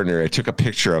extraordinary. I took a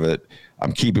picture of it.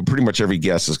 I'm keeping pretty much every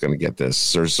guest is going to get this.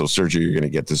 So Sergio, you're going to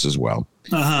get this as well.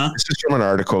 This is from an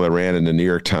article that ran in the New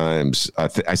York Times,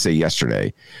 I say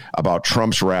yesterday, about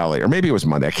Trump's rally, or maybe it was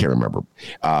Monday. I can't remember.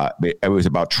 It was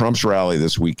about Trump's rally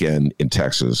this weekend in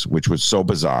Texas, which was so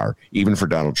bizarre, even for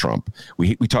Donald Trump.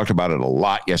 We talked about it a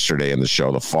lot yesterday in the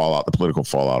show, the political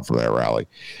fallout from that rally.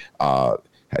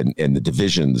 And the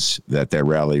divisions that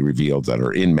rally revealed that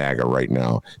are in MAGA right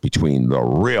now between the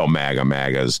real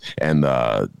MAGAs and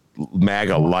the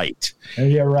MAGA light.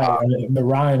 Yeah, right. The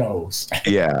rhinos.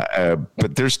 Yeah,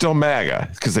 but they're still MAGA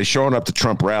because they're showing up to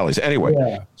Trump rallies.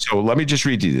 Anyway, So let me just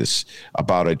read you this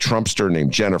about a Trumpster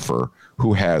named Jennifer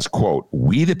who has, quote,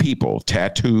 "We the people"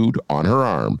 tattooed on her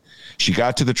arm. She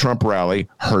got to the Trump rally,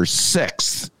 her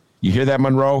 6th. You hear that,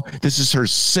 Monroe? This is her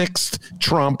 6th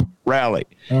Trump rally.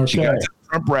 Okay. She got to the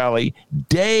Trump rally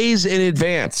days in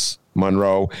advance,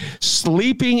 Monroe,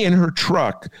 sleeping in her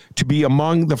truck to be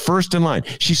among the first in line.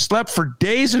 She slept for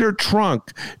days in her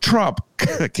Trump, I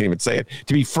can't even say it,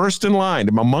 to be first in line,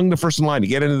 among the first in line to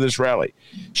get into this rally.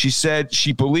 She said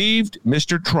she believed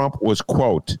Mr. Trump was,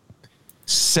 quote,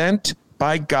 "sent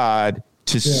by God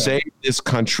to save this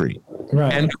country,"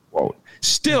 end quote.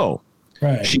 Still,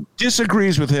 she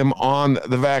disagrees with him on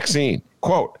the vaccine.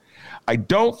 Quote, "I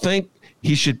don't think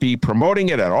he should be promoting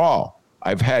it at all.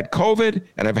 I've had COVID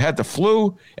and I've had the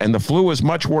flu, and the flu is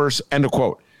much worse," end of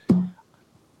quote.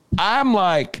 I'm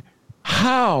like,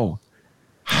 how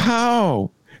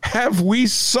have we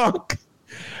sunk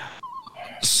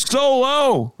so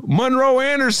low? Monroe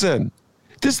Anderson,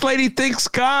 this lady thinks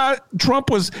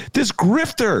Trump was this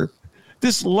grifter,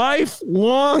 this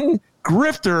lifelong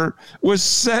grifter was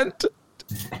sent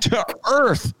to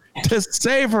Earth to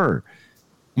save her.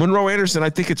 Monroe Anderson,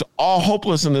 I think it's all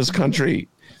hopeless in this country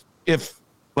if,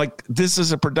 like, this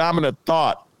is a predominant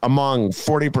thought among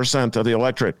 40% of the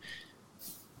electorate.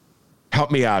 Help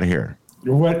me out here.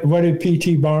 What did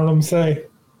P.T. Barnum say?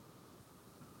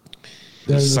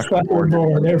 There's a sucker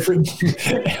born every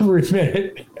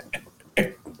minute.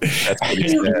 That's what he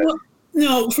said.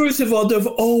 No, first of all, there have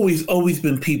always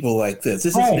been people like this.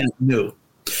 This is not new.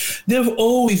 There have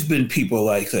always been people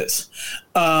like this.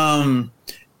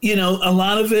 You know, a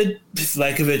lot of it is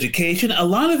lack of education. A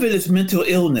lot of it is mental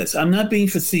illness. I'm not being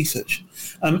facetious.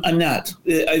 I'm not.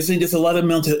 I think there's a lot of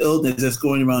mental illness that's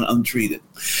going around untreated.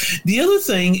 The other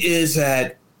thing is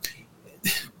that,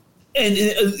 and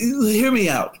hear me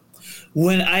out,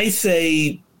 when I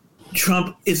say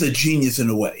Trump is a genius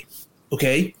in a way,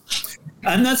 okay?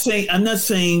 I'm not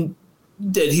saying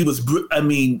that he was,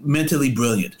 mentally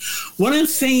brilliant. What I'm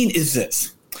saying is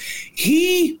this.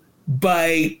 He,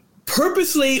 by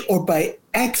purposely or by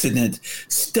accident,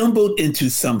 stumbled into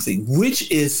something,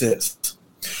 which is this.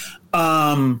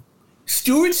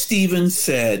 Stuart Stevens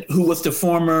said, who was the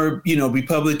former,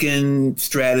 Republican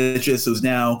strategist who's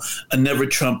now a never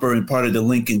Trumper and part of the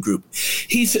Lincoln group.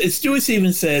 Stuart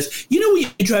Stevens says, when you're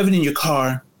driving in your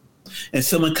car and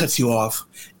someone cuts you off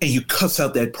and you cuss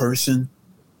out that person,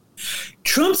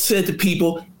 Trump said to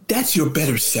people, that's your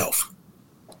better self.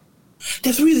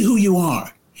 That's really who you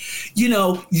are.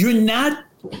 You're not,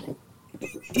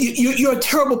 you're a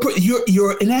terrible person.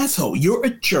 You're an asshole. You're a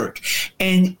jerk.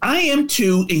 And I am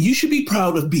too, and you should be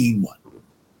proud of being one.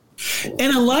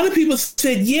 And a lot of people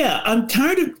said, yeah, I'm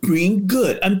tired of being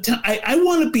good. I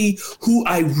want to be who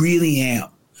I really am.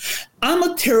 I'm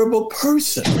a terrible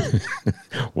person.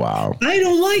 Wow. I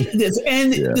don't like this.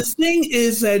 And the thing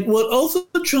is that what also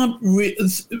Trump,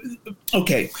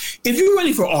 okay, if you're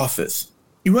running for office,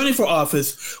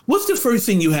 what's the first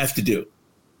thing you have to do?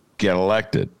 Get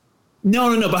elected.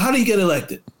 No. But how do you get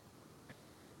elected?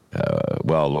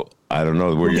 Well, I don't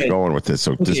know where you're going with this.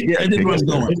 So this is where I'm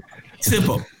going.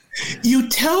 Simple. You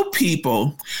tell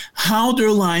people how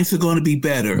their lives are going to be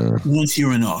better once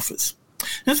you're in office.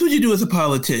 That's what you do as a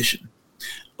politician.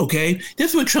 Okay?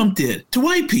 That's what Trump did to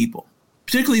white people,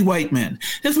 particularly white men.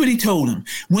 That's what he told them.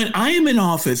 When I am in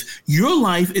office, your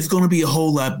life is going to be a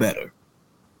whole lot better.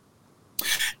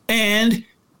 And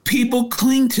people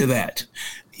cling to that.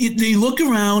 They look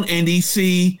around and they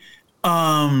see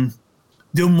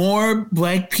the more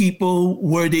black people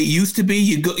where they used to be.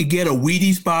 You get a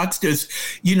Wheaties box. There's,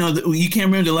 you can't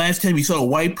remember the last time you saw a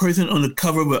white person on the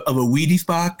cover of a Wheaties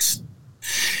box.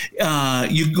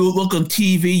 You go look on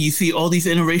TV, you see all these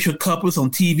interracial couples on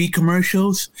TV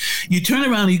commercials. You turn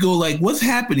around and you go like, what's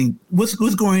happening? What's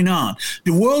going on?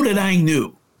 The world that I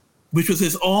knew, which was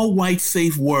this all-white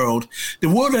safe world, the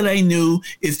world that I knew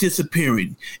is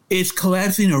disappearing. It's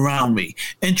collapsing around me.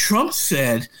 And Trump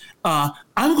said,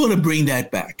 I'm going to bring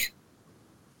that back.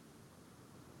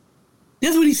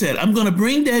 That's what he said. I'm going to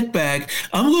bring that back.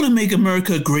 I'm going to make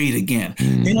America great again.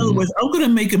 Mm-hmm. In other words, I'm going to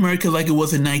make America like it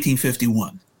was in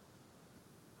 1951.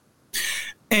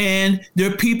 And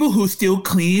there are people who are still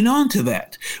clinging on to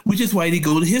that, which is why they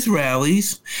go to his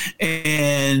rallies.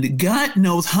 And God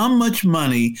knows how much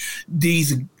money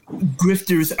these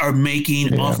grifters are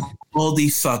making off all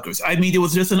these suckers. I mean, there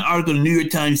was just an article in the New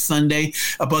York Times Sunday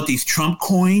about these Trump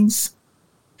coins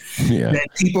that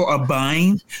people are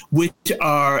buying, which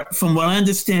are, from what I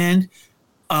understand,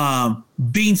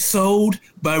 being sold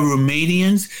by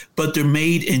Romanians, but they're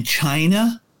made in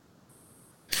China.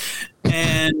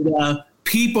 And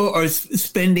people are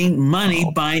spending money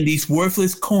buying these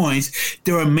worthless coins.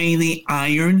 They are mainly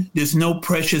iron. There's no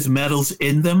precious metals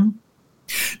in them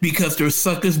because they're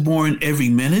suckers born every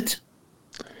minute.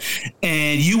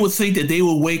 And you would think that they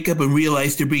will wake up and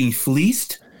realize they're being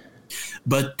fleeced,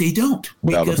 but they don't.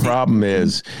 Well, the problem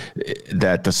is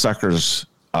that the suckers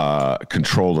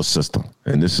control the system.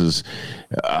 And this is,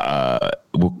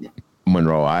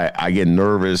 Monroe, I get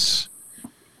nervous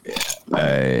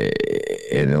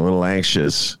and a little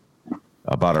anxious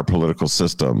about our political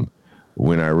system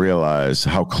when I realize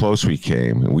how close we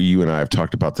came. You and I have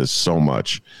talked about this so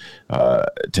much, to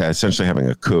essentially having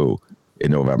a coup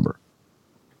in November.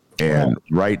 And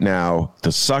right now,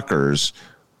 the suckers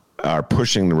are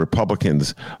pushing the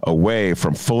Republicans away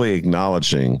from fully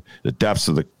acknowledging the depths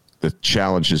of the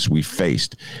challenges we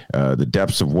faced, the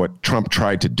depths of what Trump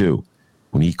tried to do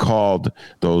when he called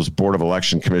those Board of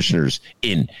Election commissioners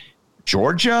in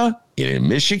Georgia, in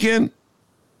Michigan,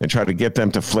 and tried to get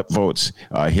them to flip votes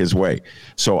his way.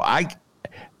 So I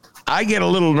get a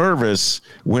little nervous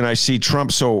when I see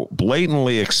Trump so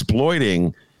blatantly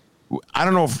exploiting. I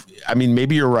don't know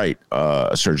maybe you're right,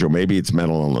 Sergio. Maybe it's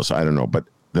mental illness. I don't know. But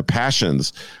the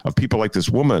passions of people like this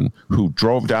woman who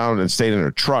drove down and stayed in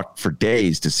her truck for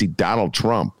days to see Donald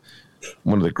Trump,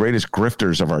 one of the greatest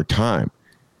grifters of our time.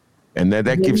 And that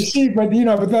gives. But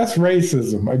that's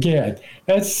racism again.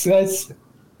 That's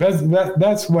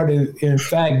what is in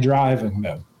fact driving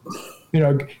them.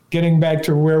 Getting back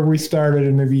to where we started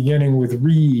in the beginning with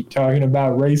Reed talking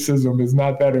about racism is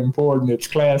not that important. It's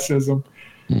classism.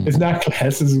 It's not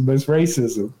classism, it's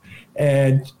racism.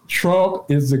 And Trump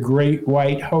is the great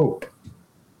white hope.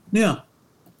 Yeah.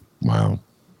 Wow.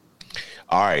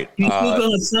 All right. He's still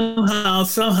going to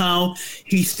somehow,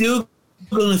 he's still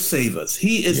going to save us.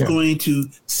 He is going to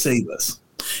save us.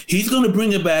 He's going to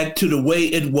bring it back to the way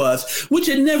it was, which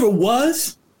it never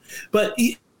was. But,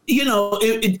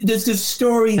 there's this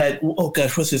story that,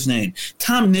 what's his name?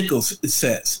 Tom Nichols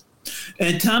says.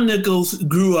 And Tom Nichols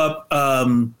grew up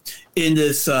in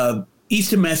this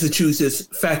eastern Massachusetts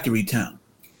factory town.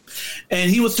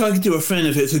 And he was talking to a friend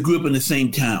of his who grew up in the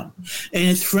same town. And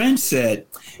his friend said,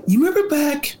 you remember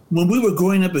back when we were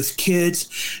growing up as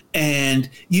kids and,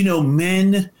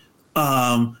 men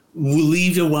will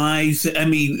leave their wives,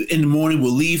 in the morning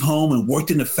will leave home and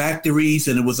worked in the factories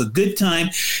and it was a good time.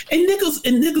 And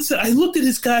Nichols said, I looked at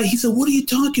this guy, he said, what are you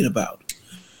talking about?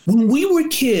 When we were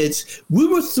kids, we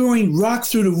were throwing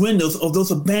rocks through the windows of those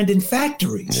abandoned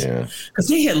factories because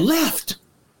they had left.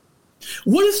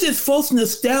 What is this false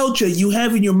nostalgia you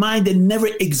have in your mind that never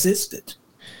existed?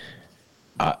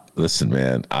 Listen,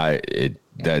 man,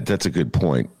 that's a good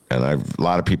point. And a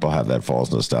lot of people have that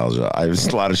false nostalgia. A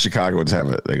lot of Chicagoans have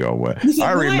it. They go, "What?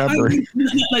 I remember."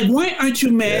 Why aren't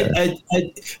you mad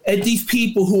at these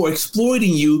people who are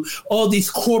exploiting you? All these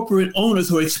corporate owners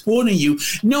who are exploiting you.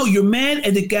 No, you're mad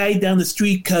at the guy down the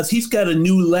street because he's got a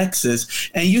new Lexus,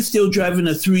 and you're still driving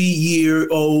a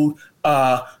 3-year-old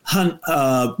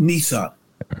Nissan.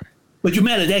 But you're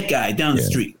mad at that guy down the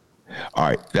street. All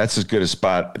right, that's as good a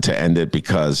spot to end it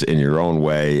because in your own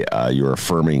way, you're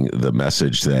affirming the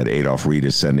message that Adolph Reed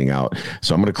is sending out.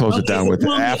 So I'm going to close it down with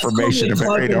the affirmation of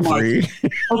Adolph Reed.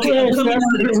 Okay, I'm coming out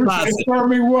of the closet.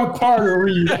 Affirming what part of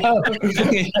Reed?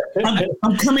 Okay,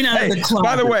 I'm coming out of the closet.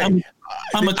 By the way,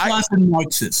 I'm a closet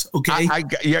Marxist. Okay,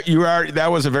 you are.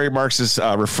 That was a very Marxist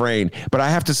refrain. But I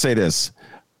have to say this.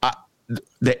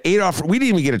 The Adolph, we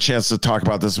didn't even get a chance to talk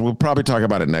about this. We'll probably talk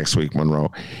about it next week,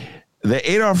 Monroe.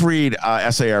 The Adolph Reed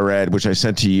essay I read, which I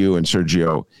sent to you and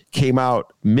Sergio, came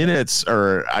out minutes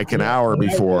or like an hour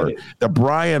before the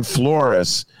Brian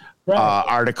Flores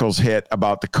articles hit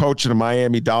about the coach of the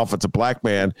Miami Dolphins, a black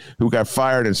man who got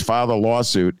fired and has filed a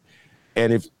lawsuit.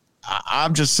 And if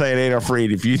I'm just saying, Adolph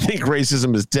Reed, if you think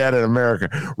racism is dead in America,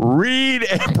 read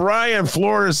Brian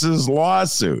Flores'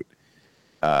 lawsuit.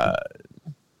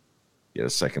 Get a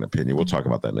second opinion. We'll talk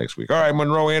about that next week. All right,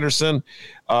 Monroe Anderson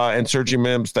and Sergio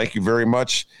Mims, thank you very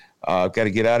much. I've got to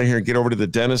get out of here and get over to the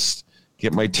dentist,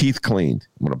 get my teeth cleaned.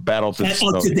 I'm going to battle through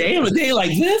today on a day like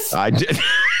this? I did.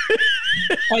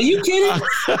 Are you kidding?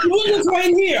 You look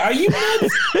right here. Are you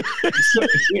nuts?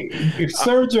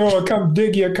 Sergio will come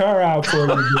dig your car out for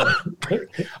you.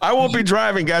 I won't be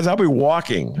driving, guys. I'll be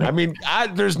walking. I mean,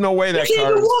 there's no way that car.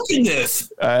 You're walking this.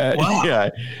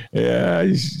 Wow.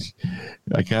 Yeah.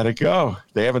 I gotta go.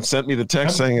 They haven't sent me the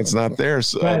text saying it's not there,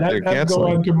 so they're canceling.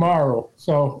 I'm going tomorrow.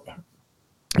 So,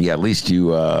 yeah, at least you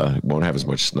won't have as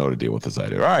much snow to deal with as I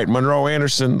do. All right, Monroe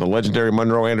Anderson, the legendary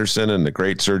Monroe Anderson, and the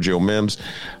great Sergio Mims.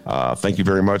 Thank you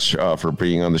very much for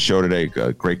being on the show today.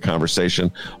 Great conversation.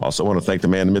 Also, want to thank the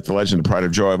man, the myth, the legend, the pride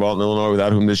of joy of Alton, Illinois,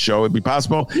 without whom this show would be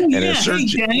possible. Hey, Dennis.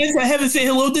 I haven't said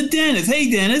hello to Dennis.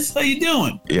 Hey, Dennis, how you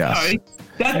doing? Yes. All right.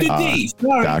 Dr. D.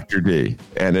 Sorry. Dr. D.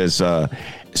 And as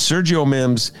Sergio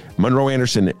Mims, Monroe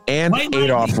Anderson, and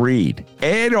Adolph Reed.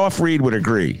 Adolph Reed would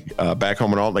agree. Back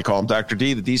home in Alton, they call him Dr.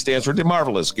 D. The D stands for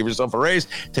DeMarvelous. Give yourself a raise.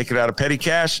 Take it out of petty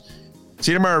cash.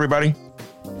 See you tomorrow, everybody.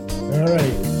 All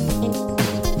right.